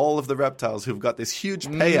reptiles. With all of the reptiles who've got this huge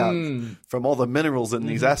payout from all the minerals in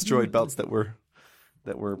these asteroid belts that were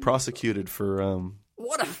prosecuted for.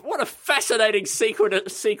 What a fascinating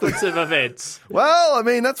sequence of events. Well, I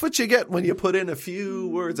mean, that's what you get when you put in a few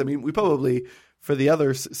words. I mean, we probably, for the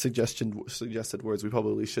other suggested words, we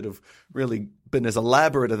probably should have really been as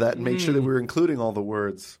elaborate as that and made sure that we were including all the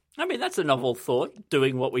words. I mean, that's a novel thought,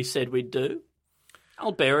 doing what we said we'd do.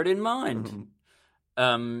 I'll bear it in mind.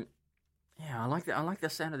 Yeah, I like the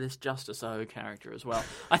sound of this Justice O character as well.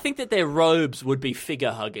 I think that their robes would be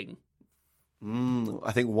figure hugging.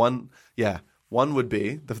 I think one One would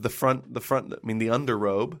be the front. I mean, the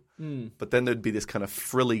underrobe. But then there'd be this kind of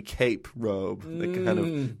frilly cape robe that kind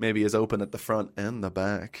of maybe is open at the front and the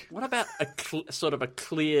back. What about a sort of a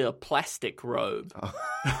clear plastic robe?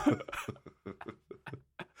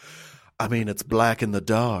 I mean, it's black in the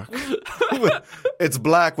dark. It's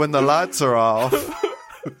black when the lights are off.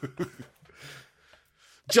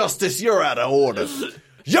 Justice, you're out of order.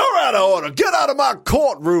 You're out of order. Get out of my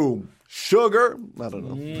courtroom. Sugar. I don't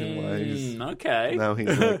know. Anyway, Okay. now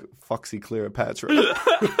he's like Foxy Cleopatra.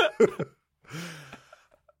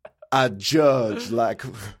 I judge like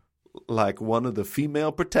one of the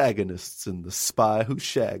female protagonists in The Spy Who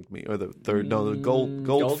Shagged Me, or the third, the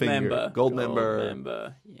Goldfinger.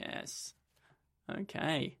 Goldmember. Yes.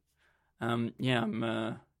 Okay.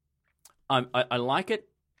 Yeah, I like it,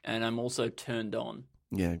 and I'm also turned on.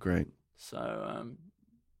 Yeah, great. So,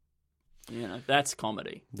 that's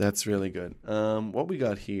comedy. That's really good. What we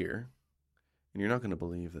got here, and you're not going to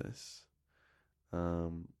believe this.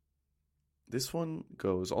 This one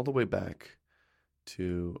goes all the way back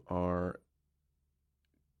to our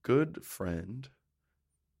good friend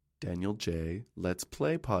Daniel J. Let's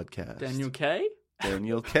Play podcast. Daniel K?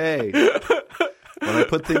 Daniel K. When I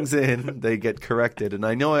put things in, they get corrected, and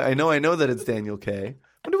I know that it's Daniel K.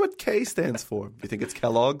 I wonder what K stands for. Do you think it's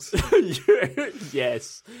Kellogg's?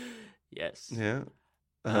 Yes. Yeah.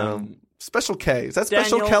 Special K. Is that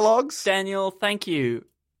Special Kellogg's? Daniel, thank you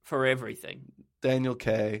for everything. Daniel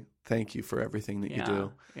K. Thank you for everything that you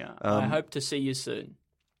do. Yeah. I hope to see you soon.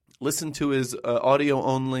 Listen to his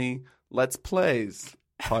audio-only Let's Plays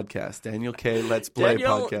podcast. Daniel K. Let's Play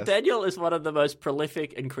podcast. Daniel is one of the most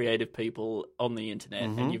prolific and creative people on the internet,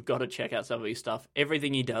 and you've got to check out some of his stuff.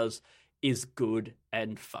 Everything he does is good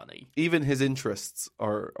and funny. Even his interests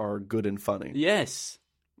are good and funny. Yes,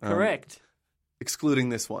 correct. Excluding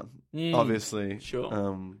this one, obviously.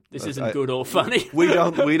 Sure. This isn't good or funny. we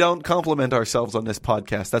don't compliment ourselves on this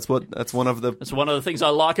podcast. That's one of the things I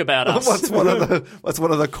like about us. That's one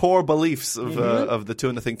of the core beliefs of the Two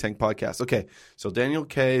in the Think Tank podcast. Okay, so Daniel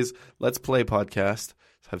K's Let's Play podcast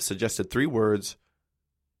have suggested 3 words: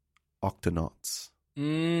 Octonauts.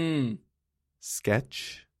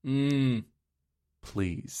 Sketch.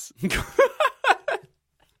 Please.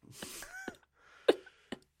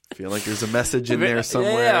 I feel like there's a message in there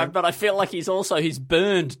somewhere. Yeah, but I feel like he's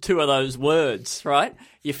burned 2 of those words, right?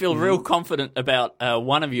 You feel real confident about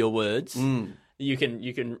one of your words. You can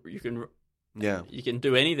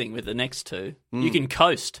do anything with the next 2. You can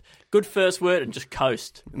coast. Good first word and just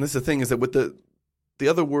coast. And this is the thing, is that with the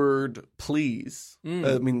other word, please,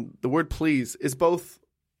 I mean, the word please is both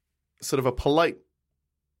sort of a polite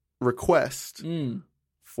request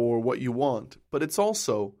for what you want, but it's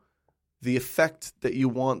also the effect that you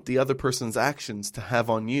want the other person's actions to have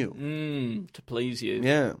on you. To please you.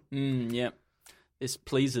 Yeah. Yeah. This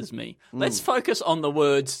pleases me. Let's focus on the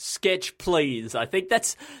words sketch please. I think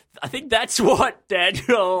that's what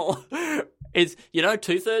Daniel is,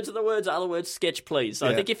 2/3 of the words are the words sketch please. So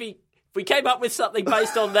I think if we came up with something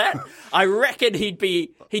based on that, I reckon he'd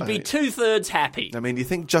be 2/3 happy. I mean, do you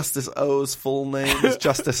think Justice O's full name is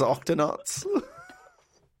Justice Octonauts?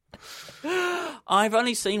 I've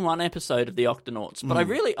only seen one episode of the Octonauts, but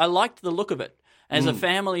I liked the look of it. As a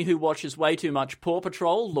family who watches way too much Paw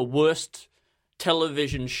Patrol, the worst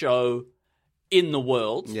television show in the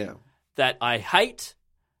world, that I hate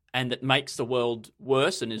and that makes the world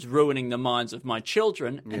worse and is ruining the minds of my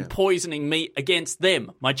children and poisoning me against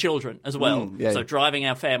them, my children, as well. So driving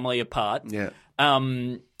our family apart. Yeah.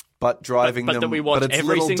 But driving them, that we watch but it's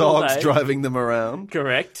every little single dogs day. Driving them around.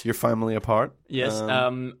 Correct. Your family apart. Yes.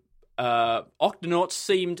 Octonauts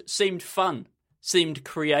seemed fun, seemed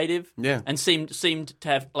creative, and seemed to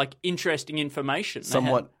have interesting information.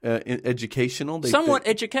 Somewhat educational.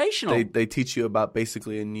 Educational. They teach you about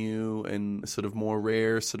basically a new and sort of more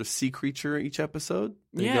rare sort of sea creature each episode.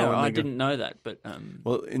 I didn't know that, but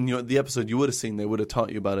well, in the episode you would have seen, they would have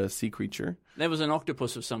taught you about a sea creature. There was an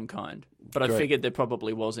octopus of some kind, but I figured there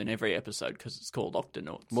probably was in every episode because it's called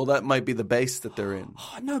Octonauts. Well, that might be the base that they're in.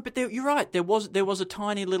 Oh, no, but you're right. There was a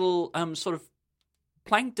tiny little sort of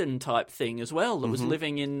plankton type thing as well that was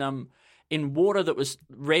living in water that was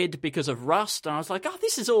red because of rust, and I was like,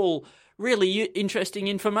 this is all really interesting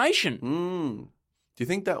information. Do you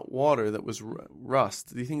think that water that was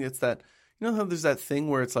rust? Do you think it's that? You know how there's that thing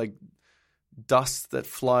where it's like dust that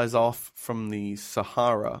flies off from the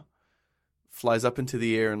Sahara, flies up into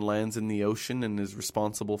the air and lands in the ocean and is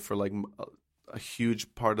responsible for like a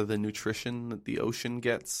huge part of the nutrition that the ocean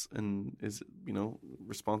gets, and is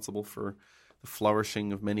responsible for the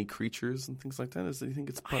flourishing of many creatures and things like that? Do you think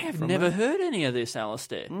it's I have from never that? heard any of this,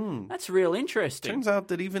 Alistair. That's real interesting. Turns out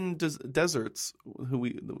that even deserts,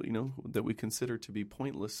 that we consider to be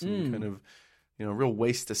pointless and kind of, real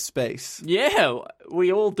waste of space. Yeah,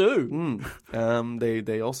 we all do.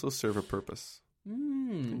 They also serve a purpose.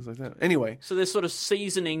 Things like that. Anyway, So they're sort of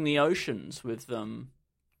seasoning the oceans with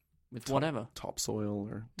whatever. topsoil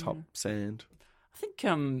or top sand. I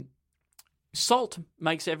think salt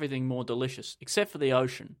makes everything more delicious, except for the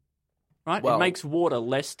ocean, right? Well- It makes water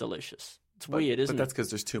less delicious. It's weird, isn't But that's because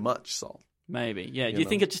there's too much salt. Maybe, yeah. Do you you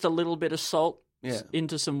think it's just a little bit of salt Yeah.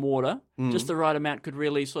 into some water? Just the right amount could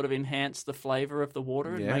really sort of enhance the flavour of the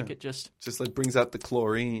water and Yeah. make it just Just like brings out the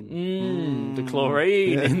chlorine. the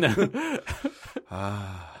chlorine Yeah. in the.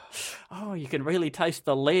 Oh, you can really taste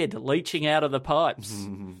the lead leaching out of the pipes.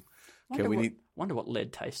 Okay, Wonder what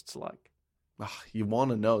lead tastes like. You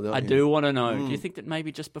want to know, don't I you? do want to know. Do you think that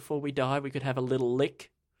maybe just before we die, we could have a little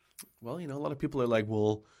lick? Well, a lot of people are like,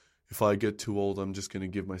 well, if I get too old, I'm just going to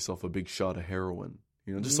give myself a big shot of heroin,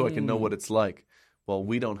 just so I can know what it's like. Well,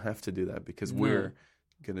 we don't have to do that because we're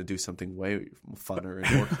going to do something way funner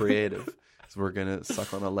and more creative. So we're going to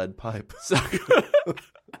suck on a lead pipe.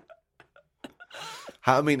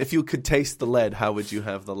 If you could taste the lead, how would you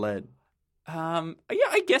have the lead? Yeah,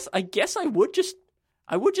 I guess I would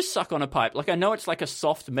just suck on a pipe. Like, I know it's like a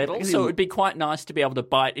soft metal, so it would be quite nice to be able to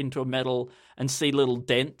bite into a metal and see little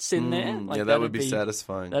dents in there. Like, yeah, that would be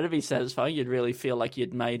satisfying. That'd be satisfying. You'd really feel like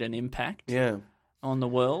you'd made an impact on the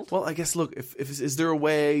world. Well, I guess, look, is there a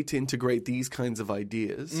way to integrate these kinds of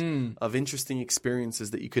ideas of interesting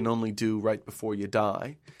experiences that you can only do right before you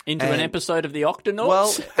die? Into an episode of the Octonauts?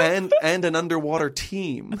 Well, and an underwater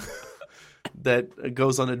team that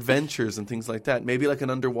goes on adventures and things like that. Maybe like an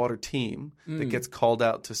underwater team that gets called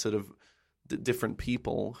out to sort of different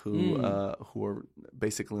people who are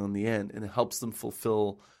basically on the end, and it helps them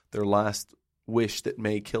fulfill their last wish that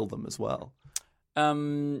may kill them as well.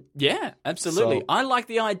 Yeah, absolutely. So- I like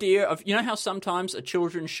the idea of, how sometimes a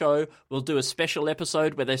children's show will do a special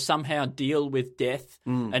episode where they somehow deal with death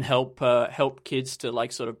and help kids to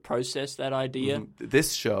like sort of process that idea.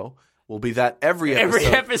 This show will be that every episode. Every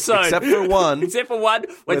episode. Except for one. Except for one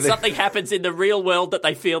when they- something happens in the real world that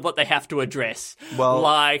they feel that they have to address. Well,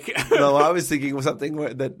 like No, I was thinking of something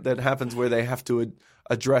that happens where they have to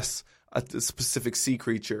address a specific sea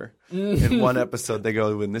creature. In one episode, they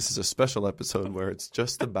go, and this is a special episode where it's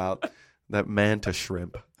just about that manta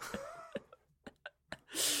shrimp.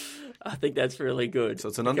 I think that's really good. So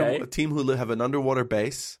it's Okay. a team who have an underwater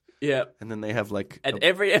base, Yeah. and then they have like And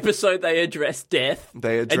every episode they address death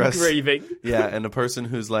they address and grieving. Yeah, and a person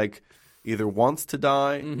who's like either wants to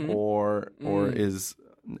die or is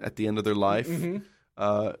at the end of their life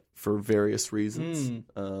for various reasons.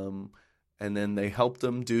 And then they help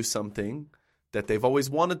them do something that they've always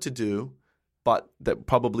wanted to do, but that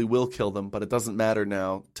probably will kill them, but it doesn't matter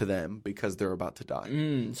now to them because they're about to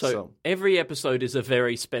die. So every episode is a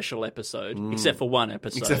very special episode, except for one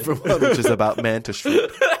episode. Except for one, which is about manta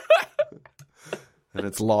shrimp. And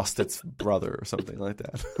it's lost its brother or something like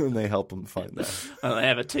that. And they help them find that. Well, they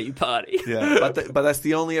have a tea party. Yeah, but that's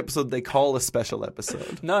the only episode they call a special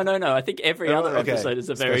episode. No. I think every other Okay. episode is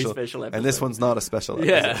a very special episode. And this one's not a special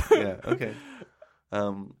episode. Yeah. Okay.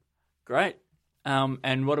 Great.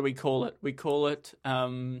 And what do we call it? We call it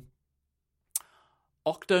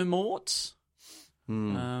Octomorts.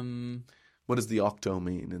 What does the octo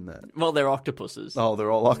mean in that? Well, they're octopuses. Oh,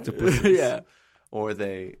 they're all octopuses. Yeah. Or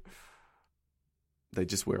they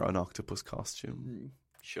just wear an octopus costume,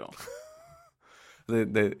 Sure.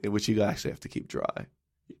 which you actually have to keep dry.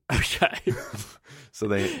 Okay. So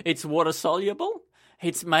It's water soluble.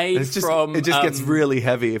 It's made from. It just gets really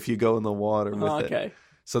heavy if you go in the water with it. Okay.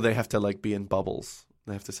 So they have to like be in bubbles.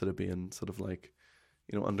 They have to sort of be in sort of like,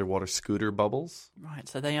 underwater scooter bubbles. Right.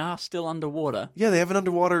 So they are still underwater. Yeah, they have an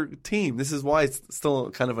underwater team. This is why it's still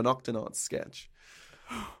kind of an Octonauts sketch.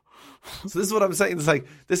 So this is what I'm saying. It's like,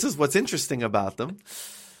 this is what's interesting about them.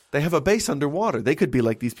 They have a base underwater. They could be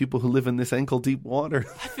like these people who live in this ankle-deep water.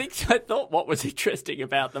 I thought what was interesting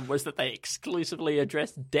about them was that they exclusively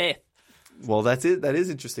address death. Well, that's it. That is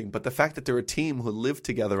interesting. But the fact that they're a team who live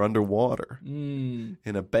together underwater in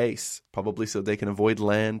a base, probably so they can avoid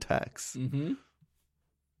land tax. Mm-hmm.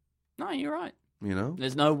 No, you're right.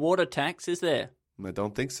 There's no water tax, is there? I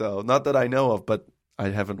don't think so. Not that I know of, but I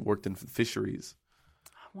haven't worked in fisheries.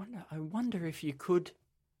 I wonder if you could,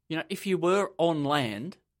 if you were on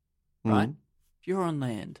land, right? If you're on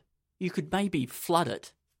land, you could maybe flood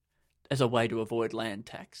it as a way to avoid land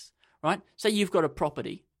tax, right? Say you've got a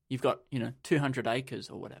property, you've got, 200 acres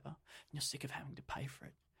or whatever, and you're sick of having to pay for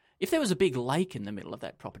it. If there was a big lake in the middle of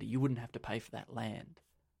that property, you wouldn't have to pay for that land,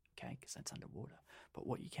 okay, because that's underwater. But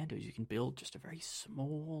what you can do is you can build just a very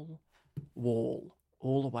small wall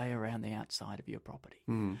all the way around the outside of your property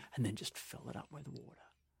and then just fill it up with water.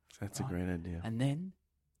 That's a great idea. And then,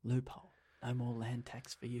 loophole, no more land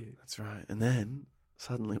tax for you. That's right. And then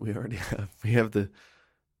suddenly we have the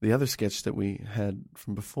other sketch that we had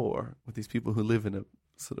from before with these people who live in a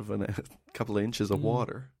sort of a couple of inches of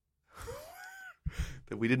water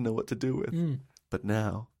that we didn't know what to do with. But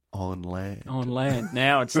now on land. On land.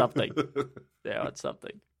 Now it's something.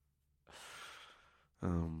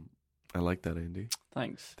 I like that, Andy.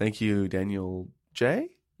 Thanks. Thank you, Daniel J.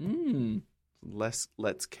 Mm. Let's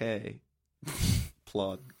K.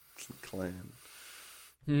 Plod Clan.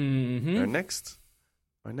 Mm-hmm.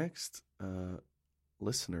 Our next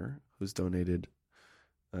listener who's donated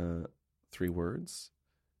 3 words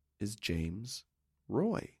is James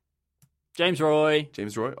Roy. James Roy.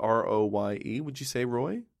 James Roy, R-O-Y-E. Would you say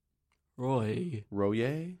Roy? Roy.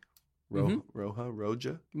 Roye? Roja?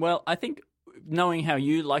 Roja? Well, I think knowing how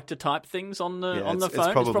you like to type things on the phone, it's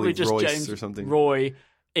probably just Royce James or something. Roy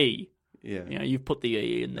E. Yeah. You know, you've put the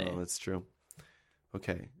E in there. Oh, that's true.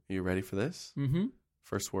 Okay, are you ready for this? Mm-hmm.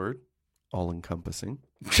 First word, all-encompassing.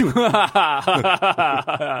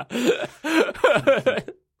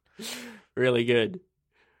 Really good.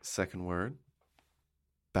 Second word,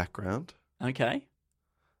 background. Okay.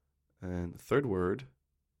 And third word,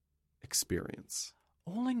 experience.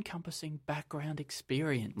 All-encompassing background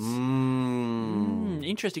experience.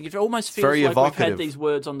 Interesting. It almost feels very like evocative. we've had these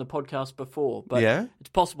words on the podcast before, but it's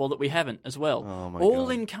possible that we haven't as well. Oh my God.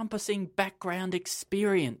 All-encompassing background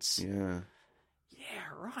experience. Yeah. Yeah,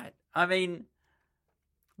 right. I mean,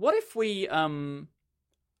 what if we as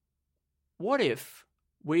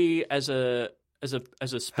a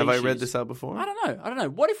species, Have I read this out before? I don't know.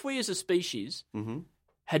 What if we as a species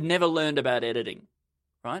had never learned about editing,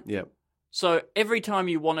 right? Yep. So every time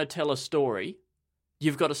you want to tell a story,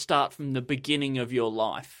 you've got to start from the beginning of your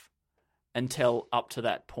life and tell up to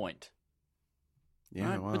that point. Yeah,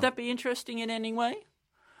 right? wow. Would that be interesting in any way?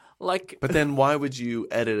 Like, But then why would you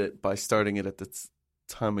edit it by starting it at the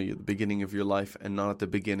time of the beginning of your life and not at the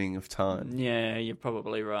beginning of time? yeah, you're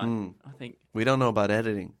probably right. I think. We don't know about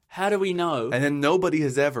editing. How do we know? And then nobody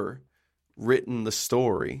has ever written the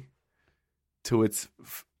story to its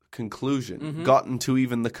conclusion, gotten to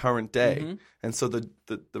even the current day. And so the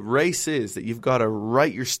race is that you've got to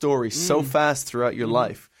write your story so fast throughout your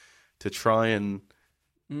life to try and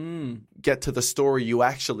get to the story you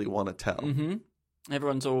actually want to tell.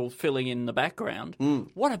 Everyone's all filling in the background.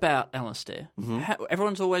 What about, Alistair?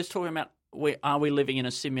 Everyone's always talking about, are we living in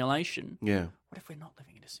a simulation? Yeah. What if we're not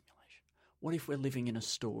living in a simulation? What if we're living in a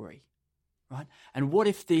story, right? And what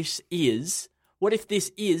if this is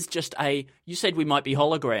just you said we might be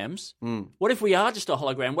holograms. What if we are just a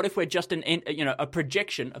hologram? What if we're just a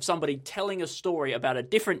projection of somebody telling a story about a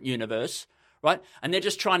different universe, right? And they're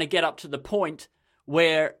just trying to get up to the point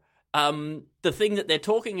where the thing that they're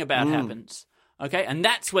talking about happens. Okay, and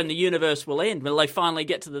that's when the universe will end, when they finally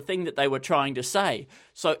get to the thing that they were trying to say.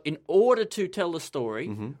 So in order to tell the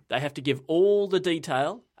story, they have to give all the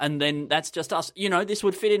detail, and then that's just us. You know, this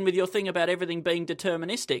would fit in with your thing about everything being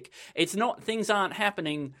deterministic. It's not, things aren't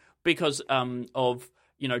happening because of,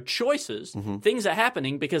 choices. Things are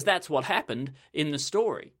happening because that's what happened in the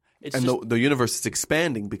story. It's the universe is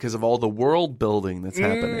expanding because of all the world building that's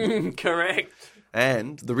happening. Correct.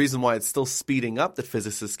 And the reason why it's still speeding up that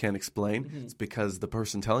physicists can't explain is because the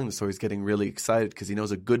person telling the story is getting really excited because he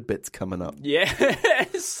knows a good bit's coming up.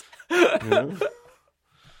 Yes. Yeah.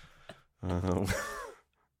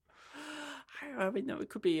 I mean, no, we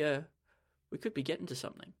could be getting to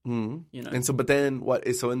something. And so, but then what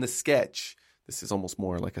is, so in the sketch, this is almost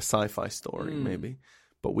more like a sci-fi story maybe,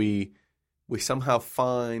 but we somehow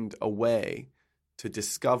find a way to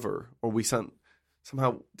discover, or we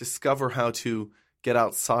somehow discover how to get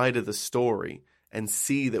outside of the story and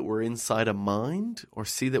see that we're inside a mind, or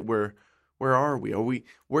see that where are we?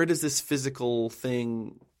 Where does this physical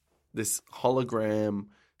thing, this hologram,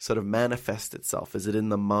 sort of manifest itself? Is it in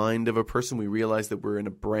the mind of a person? We realize that we're in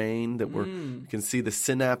a brain, that we can see the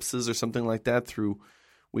synapses or something like that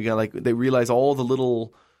they realize all the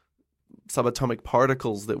little subatomic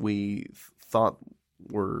particles that we thought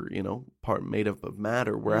were, made up of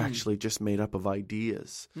matter, were actually just made up of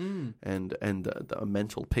ideas and a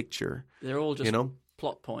mental picture. They're all just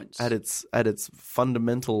plot points. At its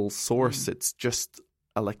fundamental source, it's just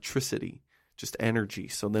electricity, just energy.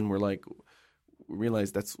 So then we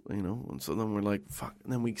realize that's, and so then we're like, fuck.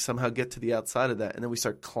 And then we somehow get to the outside of that, and then we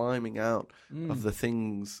start climbing out of the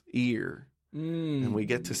thing's ear. and we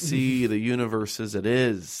get to see the universe as it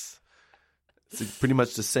is. It's pretty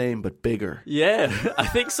much the same, but bigger. Yeah, I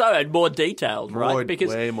think so, and more detailed, right?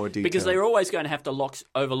 Way more detailed. Because they're always going to have to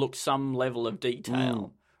overlook some level of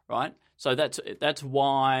detail, right? So that's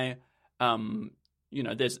why,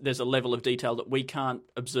 there's a level of detail that we can't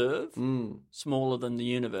observe, smaller than the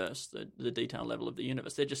universe, the detail level of the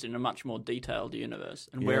universe. They're just in a much more detailed universe,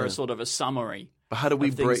 and we're a sort of a summary but how do we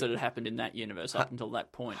of things that had happened in that universe up until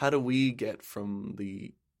that point. How do we get from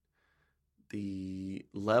the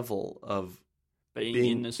level of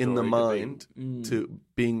being in the mind to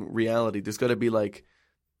being reality? There's got to be like,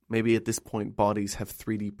 maybe at this point bodies have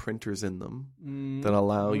 3D printers in them that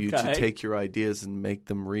allow you to take your ideas and make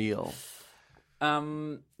them real.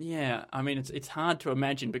 Yeah, I mean, it's hard to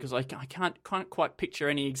imagine because I can't quite picture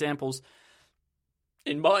any examples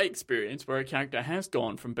in my experience where a character has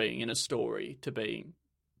gone from being in a story to being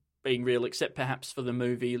real, except perhaps for the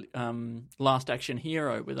movie Last Action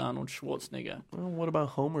Hero with Arnold Schwarzenegger. Well, what about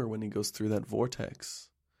Homer when he goes through that vortex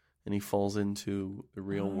and he falls into the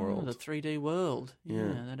real world? The 3D world.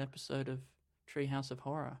 Yeah, that episode of Treehouse of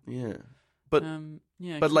Horror. Yeah. But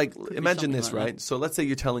like, imagine this, like right? that. So let's say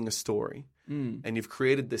you're telling a story and you've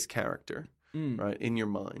created this character, right, in your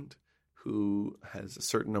mind who has a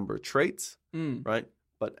certain number of traits, right?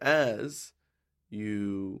 But as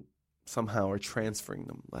you somehow are transferring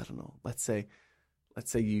them, I don't know, let's say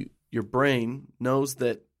your brain knows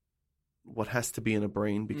that what has to be in a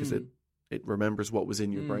brain because it remembers what was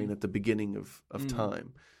in your brain at the beginning of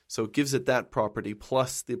time. So it gives it that property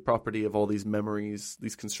plus the property of all these memories,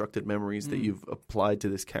 these constructed memories that you've applied to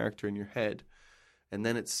this character in your head. And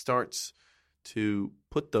then it starts to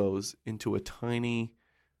put those into a tiny,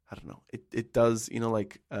 I don't know, it does,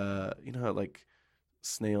 like, how like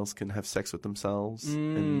snails can have sex with themselves.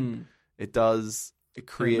 And it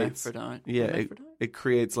creates, it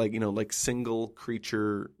creates like, like single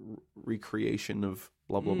creature recreation of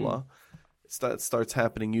blah, blah, blah. It starts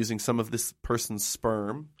happening using some of this person's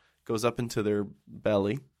sperm, goes up into their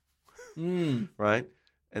belly, right?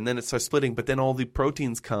 And then it starts splitting, but then all the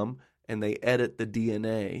proteins come and they edit the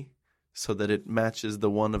DNA so that it matches the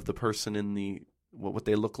one of the person in what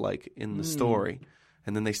they look like in the story.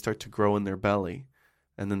 And then they start to grow in their belly.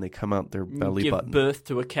 And then they come out their belly button. Give birth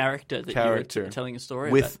to a character that you're telling a story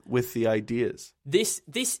about. With the ideas. This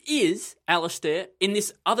is, Alistair, in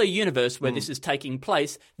this other universe where this is taking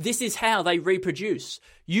place, this is how they reproduce.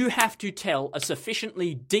 You have to tell a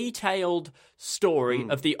sufficiently detailed story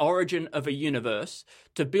of the origin of a universe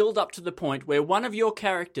to build up to the point where one of your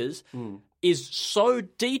characters is so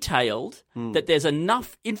detailed that there's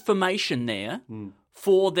enough information there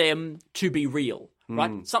for them to be real.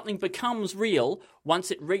 Right? Something becomes real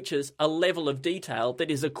once it reaches a level of detail that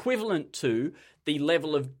is equivalent to the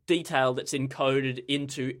level of detail that's encoded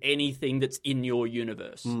into anything that's in your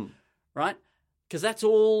universe. Right? Because that's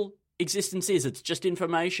all existence is. It's just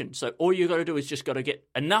information. So all you got to do is just got to get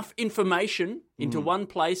enough information into one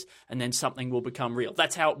place and then something will become real.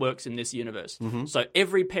 That's how it works in this universe. So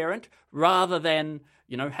every parent, rather than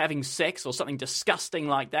having sex or something disgusting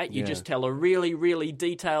like that, you just tell a really, really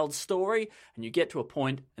detailed story and you get to a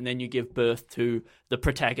point and then you give birth to the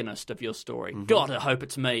protagonist of your story. God, I hope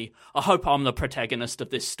it's me. I hope I'm the protagonist of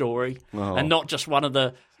this story and not just one of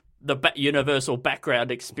the universal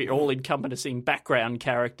background all-encompassing background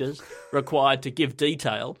characters required to give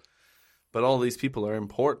detail. But all these people are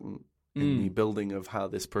important in the building of how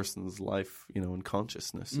this person's life, and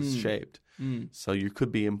consciousness is shaped. So you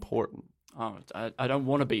could be important. Oh, I don't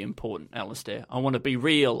want to be important, Alistair. I want to be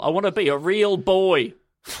real. I want to be a real boy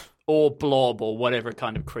or blob or whatever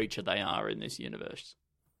kind of creature they are in this universe.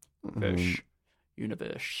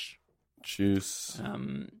 Universe. Juice.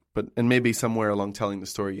 And maybe somewhere along telling the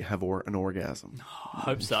story you have an orgasm. I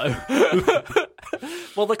hope so.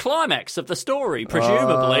 Well, the climax of the story,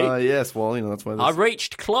 presumably. Yes, well, that's why I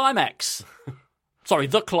reached climax. Sorry,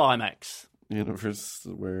 the climax. Universe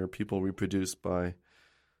where people reproduce by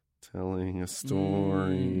telling a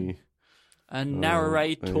story. A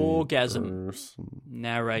narratorgasm.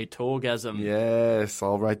 Narratorgasm. Yes,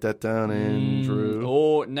 I'll write that down, Andrew.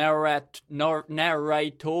 Or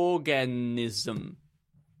narratorganism.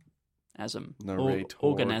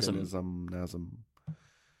 Organism.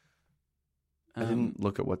 I didn't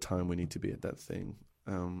look at what time we need to be at that thing.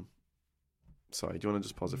 Sorry, do you want to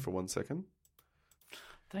just pause it for 1 second?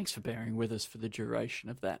 Thanks for bearing with us for the duration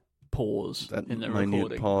of that pause in the minute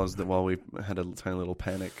recording. Pause while we had a tiny little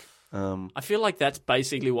panic. I feel like that's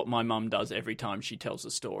basically what my mum does every time she tells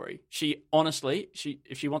a story. She honestly,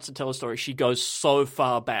 if she wants to tell a story, she goes so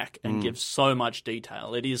far back and gives so much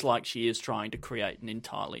detail. It is like she is trying to create an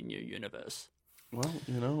entirely new universe.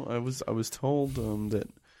 Well, I was told that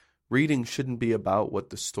reading shouldn't be about what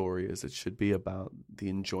the story is. It should be about the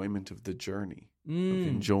enjoyment of the journey, of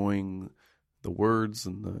enjoying the words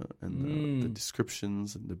and the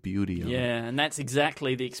descriptions and the beauty of it. Yeah, and that's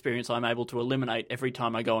exactly the experience I'm able to eliminate every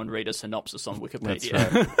time I go and read a synopsis on Wikipedia.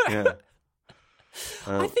 That's right. Yeah.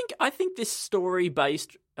 I think this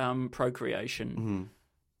story-based procreation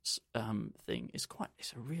thing is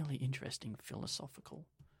a really interesting philosophical.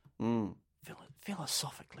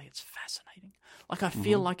 Philosophically, it's fascinating. Like I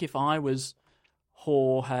feel like if I was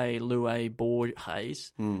Jorge Luis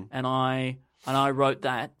Borges and I wrote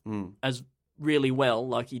that as really well,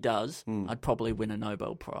 like he does, I'd probably win a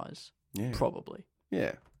Nobel Prize. Yeah. Probably.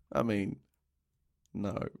 Yeah. I mean,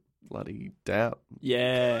 no bloody doubt.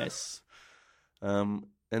 Yes. And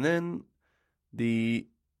then the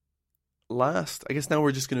last, I guess now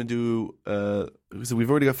we're just going to do, so we've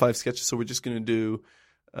already got 5 sketches, so we're just going to do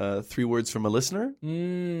 3 words from a listener.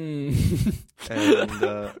 Mm.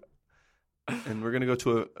 And we're going to go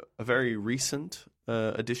to a very recent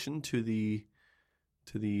addition to the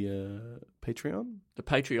Patreon. The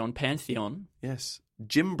Patreon pantheon. Yes.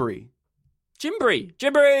 Jimbry. Jimbry!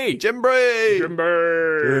 Jimbry! Jimbry!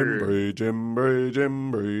 Jimbry, Jimbry,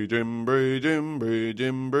 Jimbry, Jimbry, Jimbry,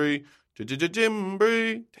 Jimbry,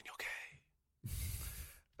 Jimbry. Daniel K.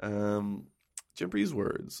 Jimbry's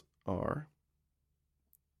words are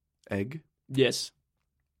egg. Yes.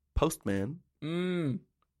 Postman. Mm.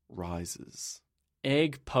 Rises.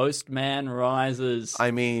 Egg postman rises.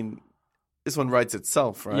 I mean, this one writes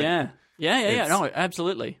itself, right? Yeah. Yeah. No,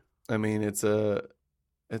 absolutely. I mean, it's a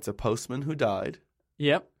postman who died.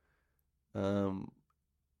 Yep.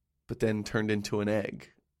 But then turned into an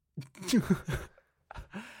egg.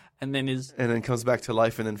 And then comes back to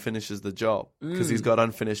life and then finishes the job because he's got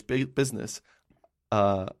unfinished business.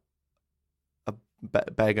 A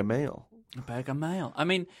bag of mail. A bag of mail. I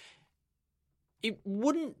mean, it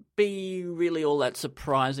wouldn't be really all that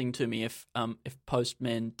surprising to me if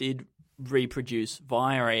postmen did reproduce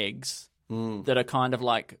via eggs that are kind of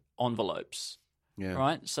like envelopes. Yeah.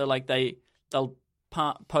 Right? So like they'll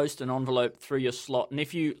post an envelope through your slot, and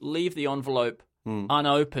if you leave the envelope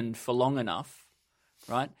unopened for long enough,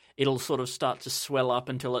 right, it'll sort of start to swell up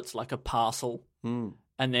until it's like a parcel, and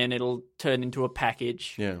then it'll turn into a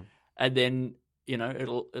package. Yeah. And then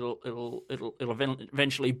it'll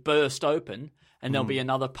eventually burst open, and there'll be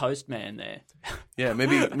another postman there. Yeah,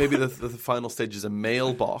 maybe the final stage is a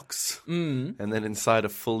mailbox, and then inside a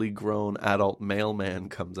fully grown adult mailman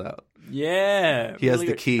comes out. Yeah, he has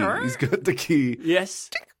the key. He's got the key. Yes,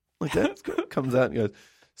 like that. Comes out and goes,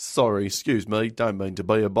 "Sorry, excuse me, don't mean to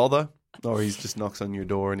be a bother." Or he just knocks on your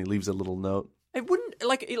door and he leaves a little note. It wouldn't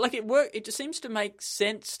it work. It just seems to make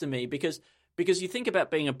sense to me because you think about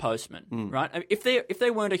being a postman, right? If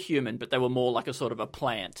they weren't a human, but they were more like a sort of a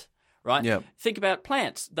plant, right? Yeah. Think about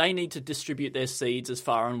plants. They need to distribute their seeds as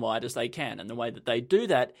far and wide as they can. And the way that they do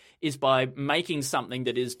that is by making something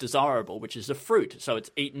that is desirable, which is a fruit. So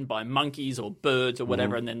it's eaten by monkeys or birds or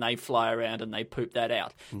whatever, and then they fly around and they poop that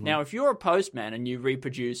out. Now, if you're a postman and you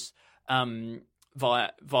reproduce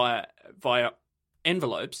via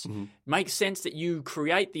envelopes, makes sense that you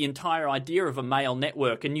create the entire idea of a mail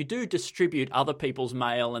network, and you do distribute other people's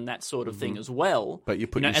mail and that sort of thing as well. But you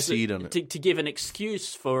put your seed on it to give an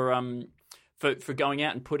excuse for going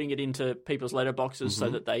out and putting it into people's letterboxes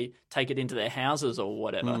so that they take it into their houses or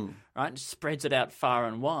whatever, right? It spreads it out far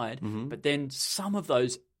and wide. But then some of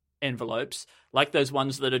those envelopes, like those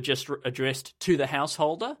ones that are just addressed to the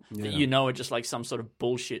householder, that are just like some sort of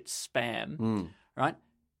bullshit spam, right?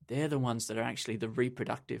 They're the ones that are actually the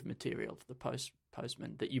reproductive material for the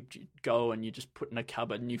postman that you go and you just put in a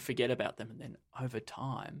cupboard and you forget about them, and then over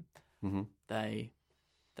time, they.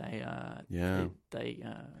 Do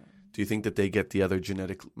you think that they get the other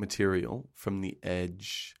genetic material from the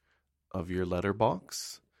edge of your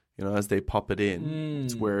letterbox? As they pop it in,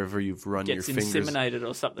 it's wherever you've run your fingers. Gets inseminated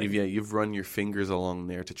or something. You've run your fingers along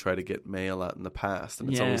there to try to get mail out in the past. And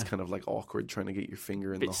it's always kind of like awkward trying to get your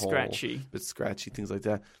finger in the hole. Bit scratchy, things like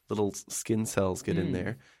that. Little skin cells get in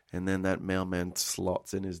there. And then that mailman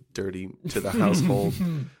slots in his dirty to the household.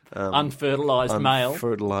 Unfertilized mail.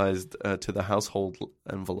 Unfertilized to the household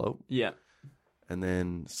envelope. Yeah. And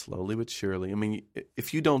then slowly but surely. I mean,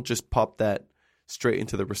 if you don't just pop that straight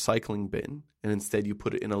into the recycling bin, and instead you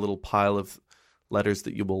put it in a little pile of letters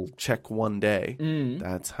that you will check one day.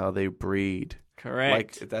 That's how they breed.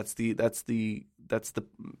 Correct. Like that's the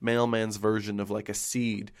mailman's version of like a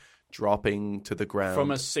seed dropping to the ground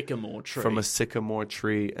from a sycamore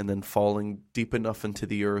tree, and then falling deep enough into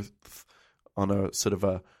the earth on a sort of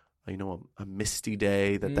a a misty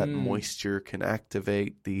day that moisture can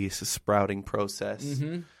activate the sprouting process.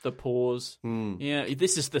 Mm-hmm. The pores. Yeah,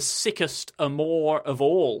 this is the sickest amore of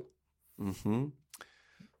all. Mm-hmm.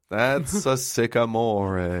 That's a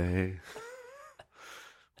sycamore.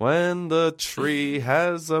 When the tree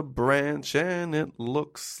has a branch and it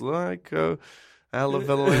looks like a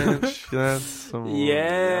avalanche. That's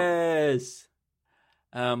yes.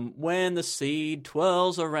 When the seed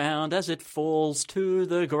twirls around as it falls to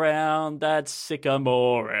the ground, that's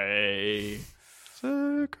sycamore.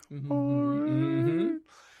 Sycamore. Mm-hmm.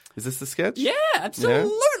 Is this the sketch? Yeah,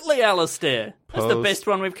 absolutely, Alistair. That's the best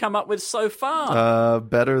one we've come up with so far.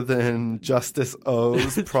 Better than Justice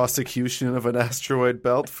O's prosecution of an asteroid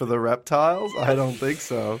belt for the reptiles? I don't think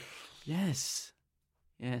so. Yes.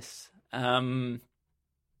 I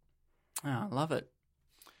love it.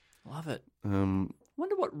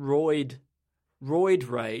 Wonder what roid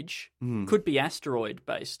rage could be asteroid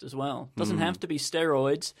based as well. Doesn't have to be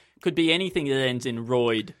steroids. Could be anything that ends in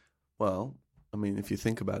roid. Well, I mean, if you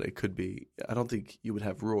think about it, it could be. I don't think you would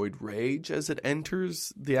have roid rage as it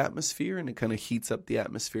enters the atmosphere, and it kind of heats up the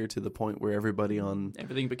atmosphere to the point where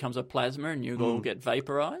everything becomes a plasma, and you all get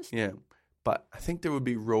vaporized. Yeah, but I think there would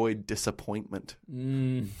be roid disappointment.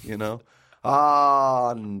 You know,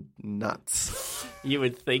 nuts. You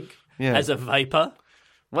would think as a vapor.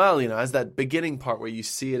 Well, as that beginning part where you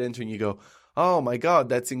see it enter and you go, "Oh my God,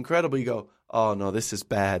 that's incredible." You go, "Oh no, this is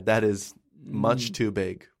bad. That is much too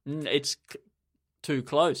big." It's too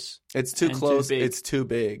close. It's too close. It's too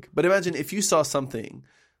big. But imagine if you saw something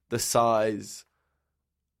the size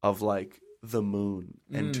of like the moon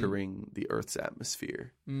entering the Earth's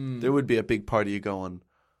atmosphere. There would be a big part of you going,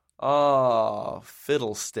 "Oh,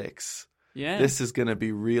 fiddlesticks. Yeah. This is going to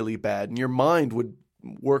be really bad." And your mind would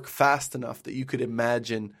work fast enough that you could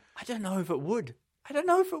imagine. I don't know if it would.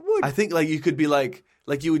 I think like you could be like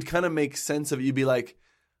you would kind of make sense of it. You'd be like,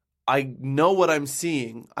 I know what I'm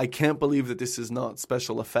seeing. I can't believe that this is not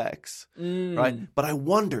special effects, right? But I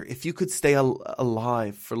wonder if you could stay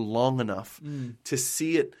alive for long enough to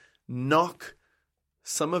see it knock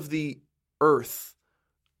some of the Earth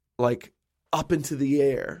like up into the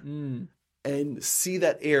air and see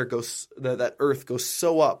that air that Earth goes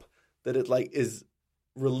so up that it like is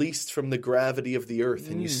released from the gravity of the Earth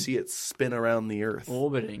and you see it spin around the Earth.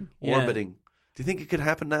 Orbiting. Do you think it could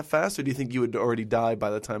happen that fast, or do you think you would already die by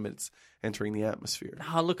the time it's entering the atmosphere?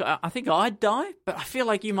 Oh, look, I think I'd die, but I feel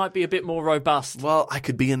like you might be a bit more robust. Well, I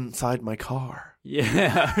could be inside my car.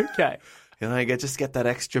 Yeah, okay. I just get that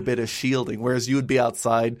extra bit of shielding, whereas you would be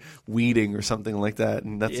outside weeding or something like that,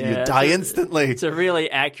 and you'd die instantly. It's a really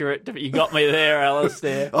accurate. You got me there,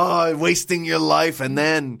 Alistair. Oh, wasting your life and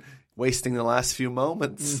then wasting the last few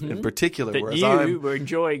moments in particular. That you were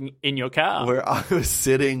enjoying in your car. Where I was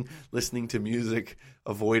sitting, listening to music,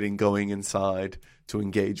 avoiding going inside to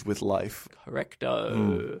engage with life.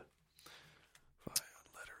 Correcto.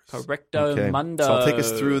 Correcto okay. mundo. So I'll take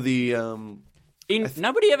us through the...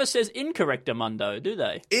 nobody ever says incorrectamundo, do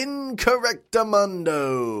they?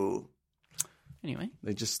 Incorrectamundo. Anyway.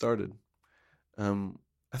 They just started. I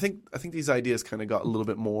think these ideas kind of got a little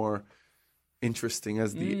bit more interesting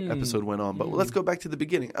as the episode went on. But let's go back to the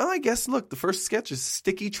beginning. I guess, look, the first sketch is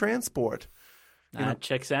sticky transport.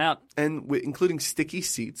 Checks out. And including sticky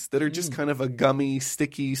seats that are just kind of a gummy,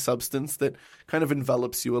 sticky substance that kind of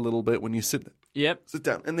envelops you a little bit when you sit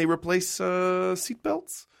down. And they replace seat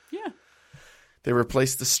belts. Yeah. They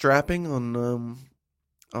replace the strapping on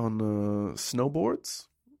snowboards.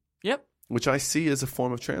 Yep. Which I see as a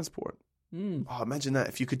form of transport. Oh, imagine that.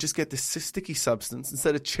 If you could just get this sticky substance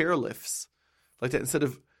instead of chairlifts like that, instead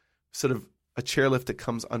of sort of a chairlift that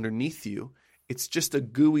comes underneath you, it's just a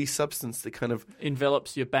gooey substance that kind of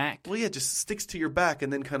envelops your back. Well, yeah, just sticks to your back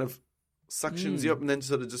and then kind of suctions you up and then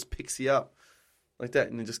sort of just picks you up like that,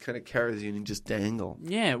 and it just kind of carries you and you just dangle.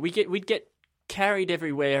 Yeah, we'd get carried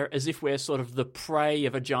everywhere as if we're sort of the prey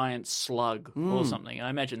of a giant slug or something. I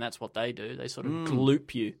imagine that's what they do. They sort of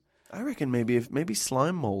gloop you. I reckon maybe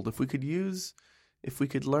slime mold. If we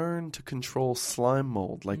could learn to control slime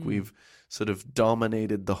mold like we've sort of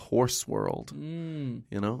dominated the horse world, and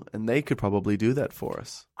they could probably do that for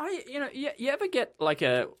us. You ever get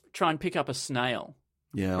try and pick up a snail?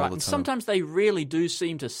 Yeah, right. All the time. And sometimes they really do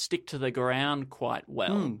seem to stick to the ground quite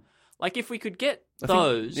well. Like if we could get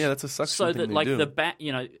those, that's a suction so thing that do. the back,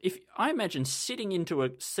 if I imagine sitting into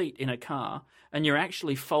a seat in a car and you're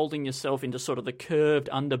actually folding yourself into sort of the curved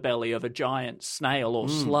underbelly of a giant snail or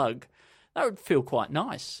slug, that would feel quite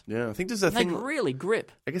nice. Yeah, I think there's a thing. They'd really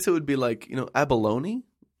grip. I guess it would be like abalone,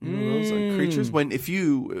 those like creatures.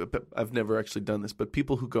 I've never actually done this, but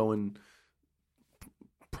people who go and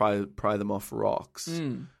pry them off rocks.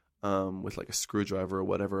 with like a screwdriver or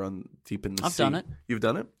whatever on deep in the sea. I've done it. You've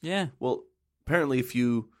done it? Yeah. Well, apparently if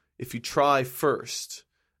you try first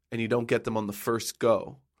and you don't get them on the first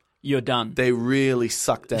go, You're done. they really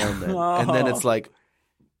suck down then. And then it's like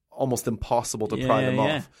almost impossible to pry them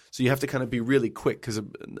off. So you have to kind of be really quick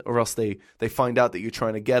or else they find out that you're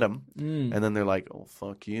trying to get them. And then they're like, oh,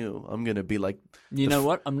 fuck you. I'm going to be like... You know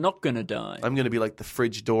what? I'm not going to die. I'm going to be like the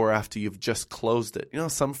fridge door after you've just closed it. You know,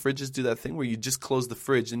 some fridges do that thing where you just close the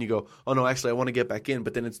fridge and you go, oh, no, actually, I want to get back in.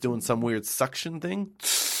 But then it's doing some weird suction thing.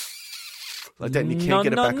 Like that, and you can't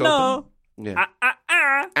get it back open. Yeah.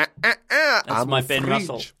 That's my Ben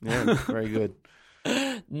Russell. Yeah, very good.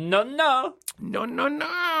 No.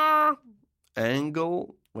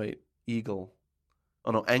 Eagle.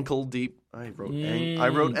 Oh no, ankle deep. I wrote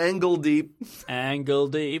angle deep. Angle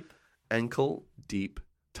deep. Ankle deep,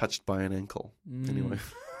 touched by an ankle. Anyway,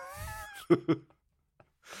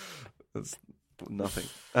 that's nothing.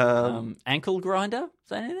 Ankle grinder? Is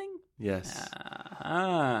that anything? Yes.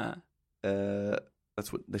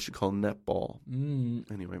 That's what they should call netball.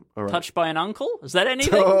 Anyway, all right. Touched by an uncle? Is that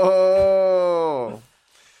anything? Oh!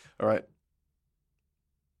 All right.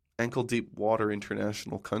 Ankle deep water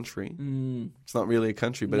international country. It's not really a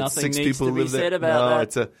country, but Nothing it's 6 needs people to be live there. said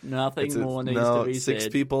about that. Nothing more needs to be 6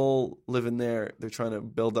 said. people live in there. They're trying to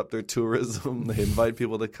build up their tourism. They invite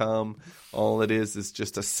people to come. All it is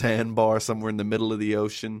just a sandbar somewhere in the middle of the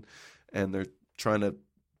ocean, and they're trying to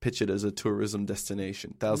pitch it as a tourism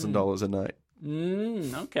destination. $1,000 a night.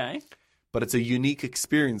 Okay. But it's a unique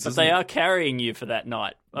experience. But they are carrying you for that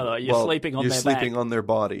night. You're sleeping on their back. You're sleeping on their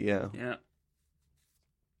body, yeah. Yeah.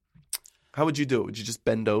 How would you do it? Would you just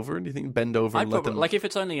bend over? Do you think bend over and let them... Like if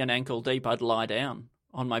it's only an ankle deep, I'd lie down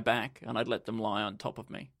on my back and I'd let them lie on top of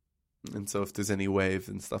me. And so if there's any wave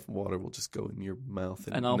and stuff, water will just go in your mouth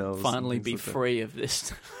and I'll nose. finally and be like free of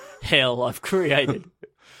this hell I've created.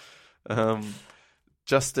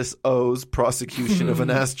 Justice owes prosecution of an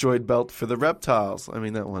asteroid belt for the reptiles. I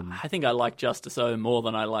mean, that one. I think I like Justice O more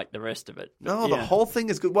than I like the rest of it. No, the whole thing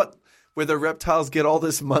is good. What? Where the reptiles get all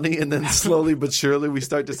this money and then slowly but surely we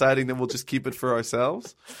start deciding that we'll just keep it for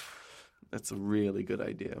ourselves? That's a really good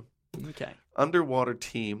idea. Okay. Underwater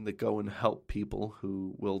team that go and help people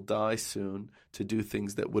who will die soon to do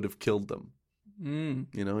things that would have killed them.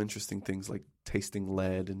 You know, interesting things like tasting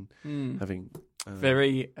lead and having...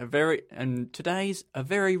 and today's a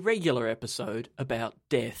very regular episode about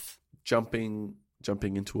death. Jumping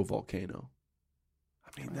into a volcano.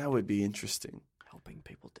 I mean, that would be interesting. Helping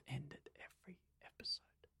people to end it every episode.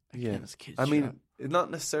 Yeah. As kids I mean,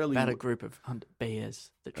 not necessarily... About a group of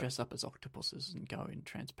bears that dress up as octopuses and go in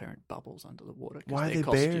transparent bubbles under the water. Why are they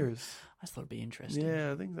bears? I just thought it'd be interesting.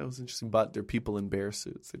 Yeah, I think that was interesting. But they're people in bear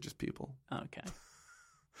suits. They're just people. Okay.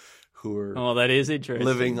 Who are that is interesting.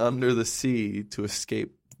 living under the sea to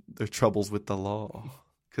escape their troubles with the law.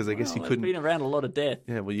 Because I guess you couldn't... been around a lot of death.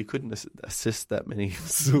 Yeah, well, you couldn't assist that many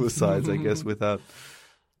suicides, I guess, without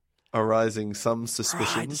arising some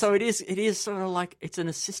suspicions. Right. So it is sort of like it's an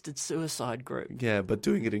assisted suicide group. Yeah, but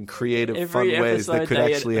doing it in creative, Every fun ways that could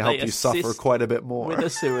actually help you suffer assist quite a bit more. With a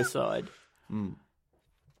suicide.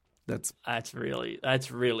 That's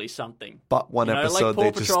really something. But one episode,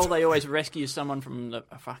 like Paw Patrol, they always rescue someone from the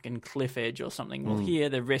fucking cliff edge or something. Well, here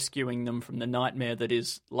they're rescuing them from the nightmare that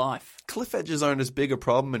is life. Cliff edges aren't as big a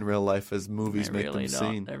problem in real life as movies make them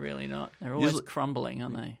seem. They're really not. They're always crumbling,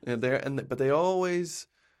 aren't they? Yeah, but they always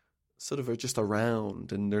sort of are just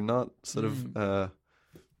around, and they're not sort of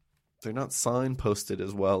they're not signposted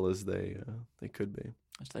as well as they could be,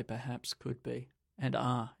 as they perhaps could be and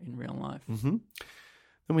are in real life. Mm-hmm.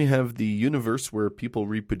 Then we have the universe where people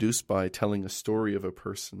reproduce by telling a story of a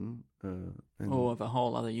person. Or of a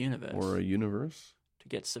whole other universe. Or a universe. To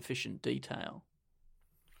get sufficient detail.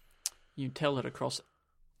 You tell it across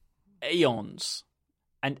eons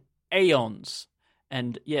and eons.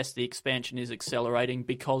 And yes, the expansion is accelerating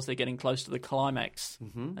because they're getting close to the climax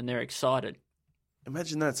and they're excited.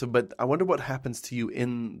 Imagine that. But I wonder what happens to you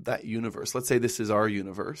in that universe. Let's say this is our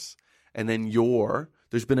universe. And then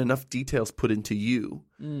there's been enough details put into you.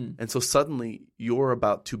 And so suddenly you're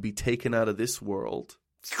about to be taken out of this world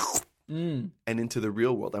and into the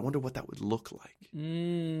real world. I wonder what that would look like.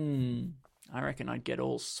 I reckon I'd get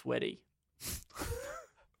all sweaty.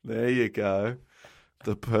 There you go.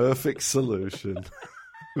 The perfect solution.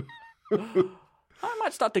 I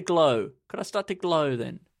might start to glow. Could I start to glow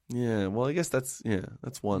then? Yeah, well, I guess that's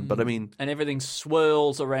one. But I mean... And everything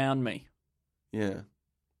swirls around me. Yeah.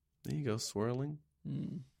 There you go, swirling.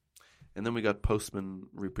 And then we got postmen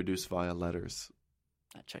reproduce via letters.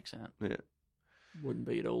 That checks out. Yeah. Wouldn't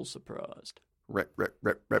be at all surprised.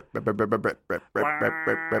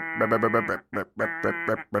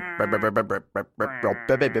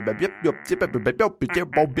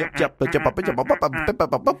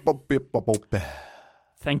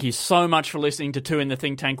 Thank you so much for listening to Two in the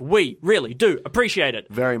Think Tank. We really do appreciate it.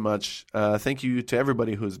 Very much. Thank you to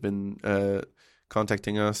everybody who's been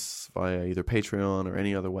contacting us via either Patreon or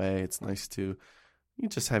any other way. It's nice to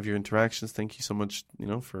just have your interactions. Thank you so much,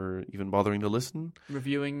 for even bothering to listen.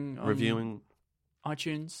 Reviewing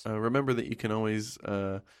iTunes. Remember that you can always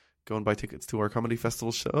go and buy tickets to our comedy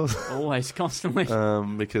festival shows. Always, constantly.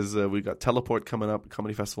 Because we've got Teleport coming up,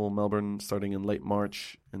 Comedy Festival in Melbourne, starting in late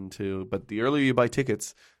March. But the earlier you buy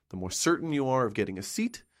tickets, the more certain you are of getting a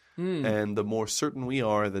seat. And the more certain we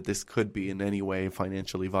are that this could be in any way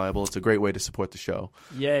financially viable. It's a great way to support the show.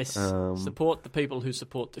 Yes, support the people who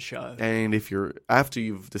support the show. And after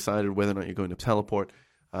you've decided whether or not you're going to Teleport,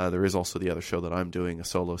 there is also the other show that I'm doing, a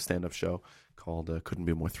solo stand-up show called Couldn't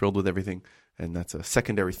Be More Thrilled With Everything. And that's a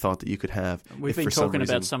secondary thought that you could have. We've been talking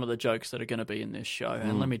about some of the jokes that are going to be in this show.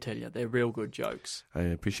 And let me tell you, they're real good jokes. I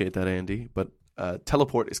appreciate that, Andy. But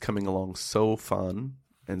Teleport is coming along so fun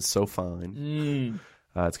and so fine.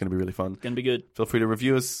 It's going to be really fun. Going to be good. Feel free to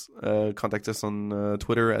review us. Contact us on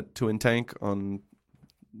Twitter at 2intank, on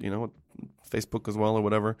Facebook as well or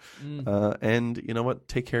whatever. And you know what?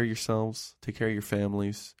 Take care of yourselves. Take care of your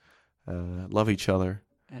families. Love each other.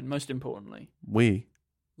 And most importantly, we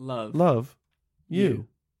love you.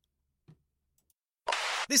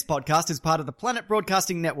 This podcast is part of the Planet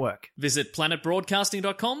Broadcasting Network. Visit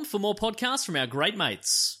planetbroadcasting.com for more podcasts from our great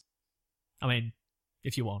mates. I mean,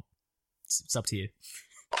 if you want. It's up to you.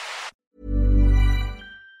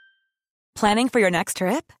 Planning for your next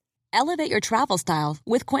trip? Elevate your travel style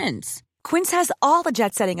with Quince. Quince has all the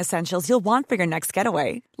jet-setting essentials you'll want for your next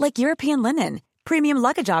getaway, like European linen, premium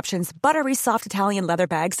luggage options, buttery soft Italian leather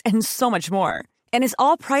bags, and so much more. And is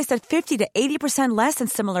all priced at 50 to 80% less than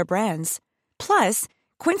similar brands. Plus,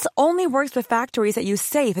 Quince only works with factories that use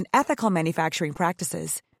safe and ethical manufacturing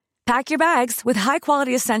practices. Pack your bags with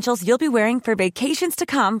high-quality essentials you'll be wearing for vacations to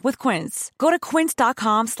come with Quince. Go to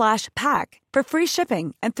quince.com/pack for free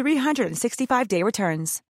shipping and 365-day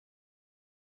returns.